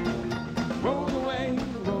 Roll away the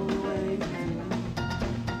dew.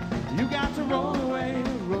 You got to roll away the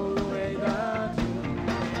dew.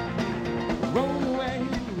 Roll away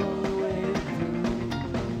the dew.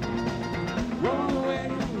 Roll away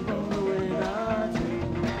the dew.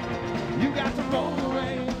 You got to roll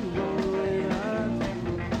away the dew.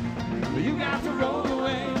 You got to roll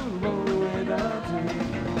away the dew.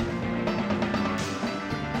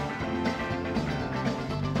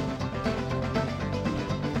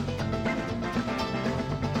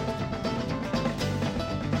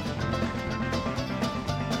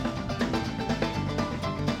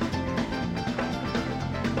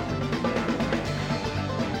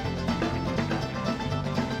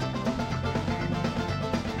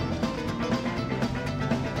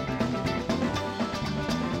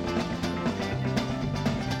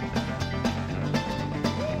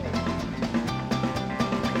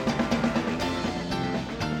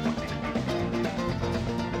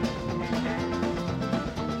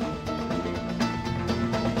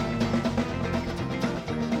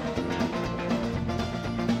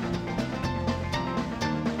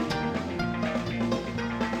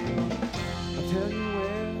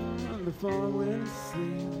 Falling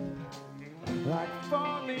asleep like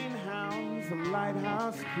falling hounds, a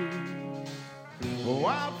lighthouse key.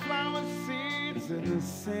 Wildflower seeds in the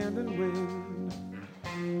sand and wind.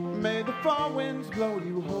 May the fall winds blow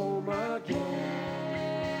you home again.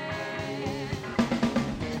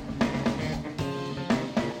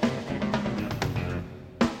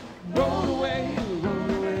 Roll away,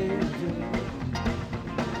 roll away,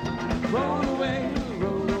 roll away.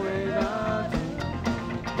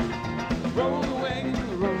 Roll away,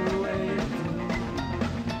 roll away.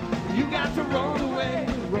 You got to roll away,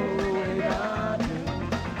 roll away.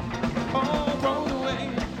 Oh, roll away,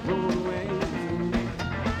 roll away.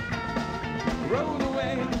 Roll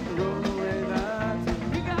away, roll away.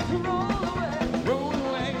 You got to roll away, roll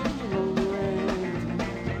away, roll away.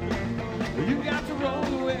 You got to roll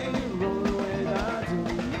away, roll away.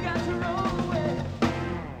 You got to roll away.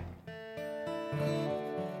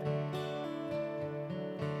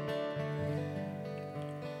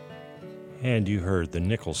 And you heard the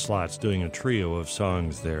Nickel Slots doing a trio of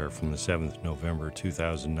songs there from the 7th November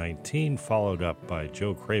 2019, followed up by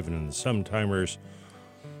Joe Craven and the Sometimers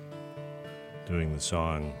doing the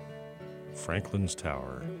song Franklin's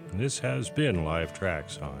Tower. And this has been Live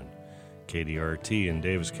Tracks on KDRT in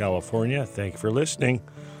Davis, California. Thank you for listening.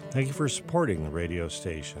 Thank you for supporting the radio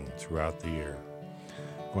station throughout the year.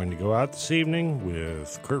 Going to go out this evening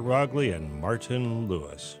with Kurt Rogley and Martin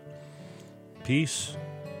Lewis. Peace.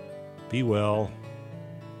 Be well,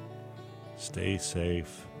 stay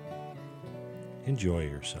safe, enjoy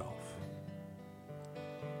yourself.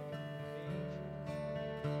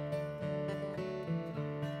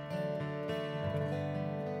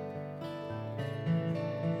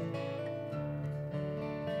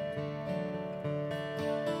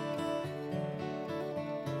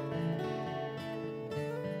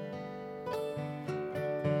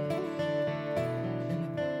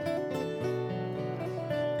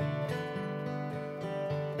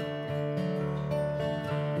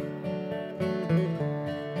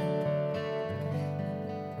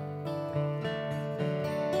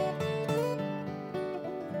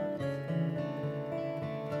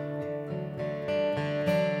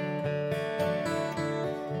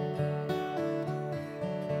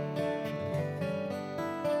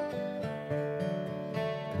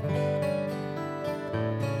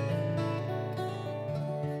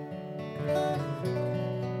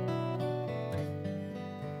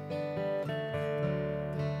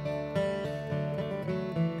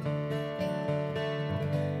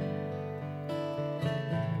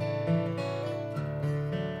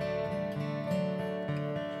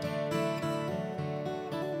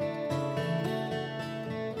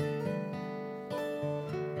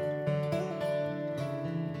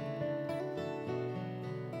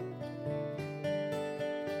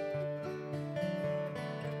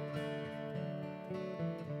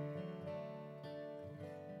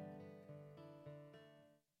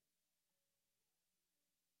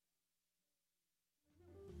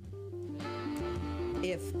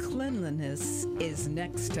 If cleanliness is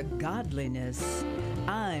next to godliness,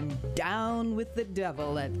 I'm down with the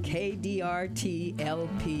devil at KDRT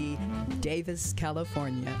LP, Davis,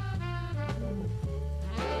 California.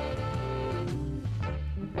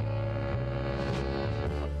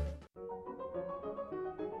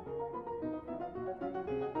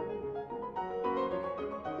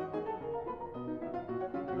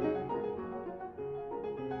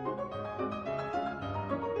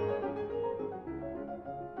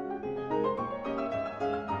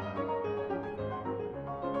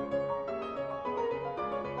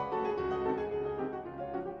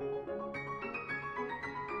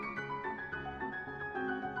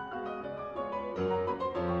 Thank you.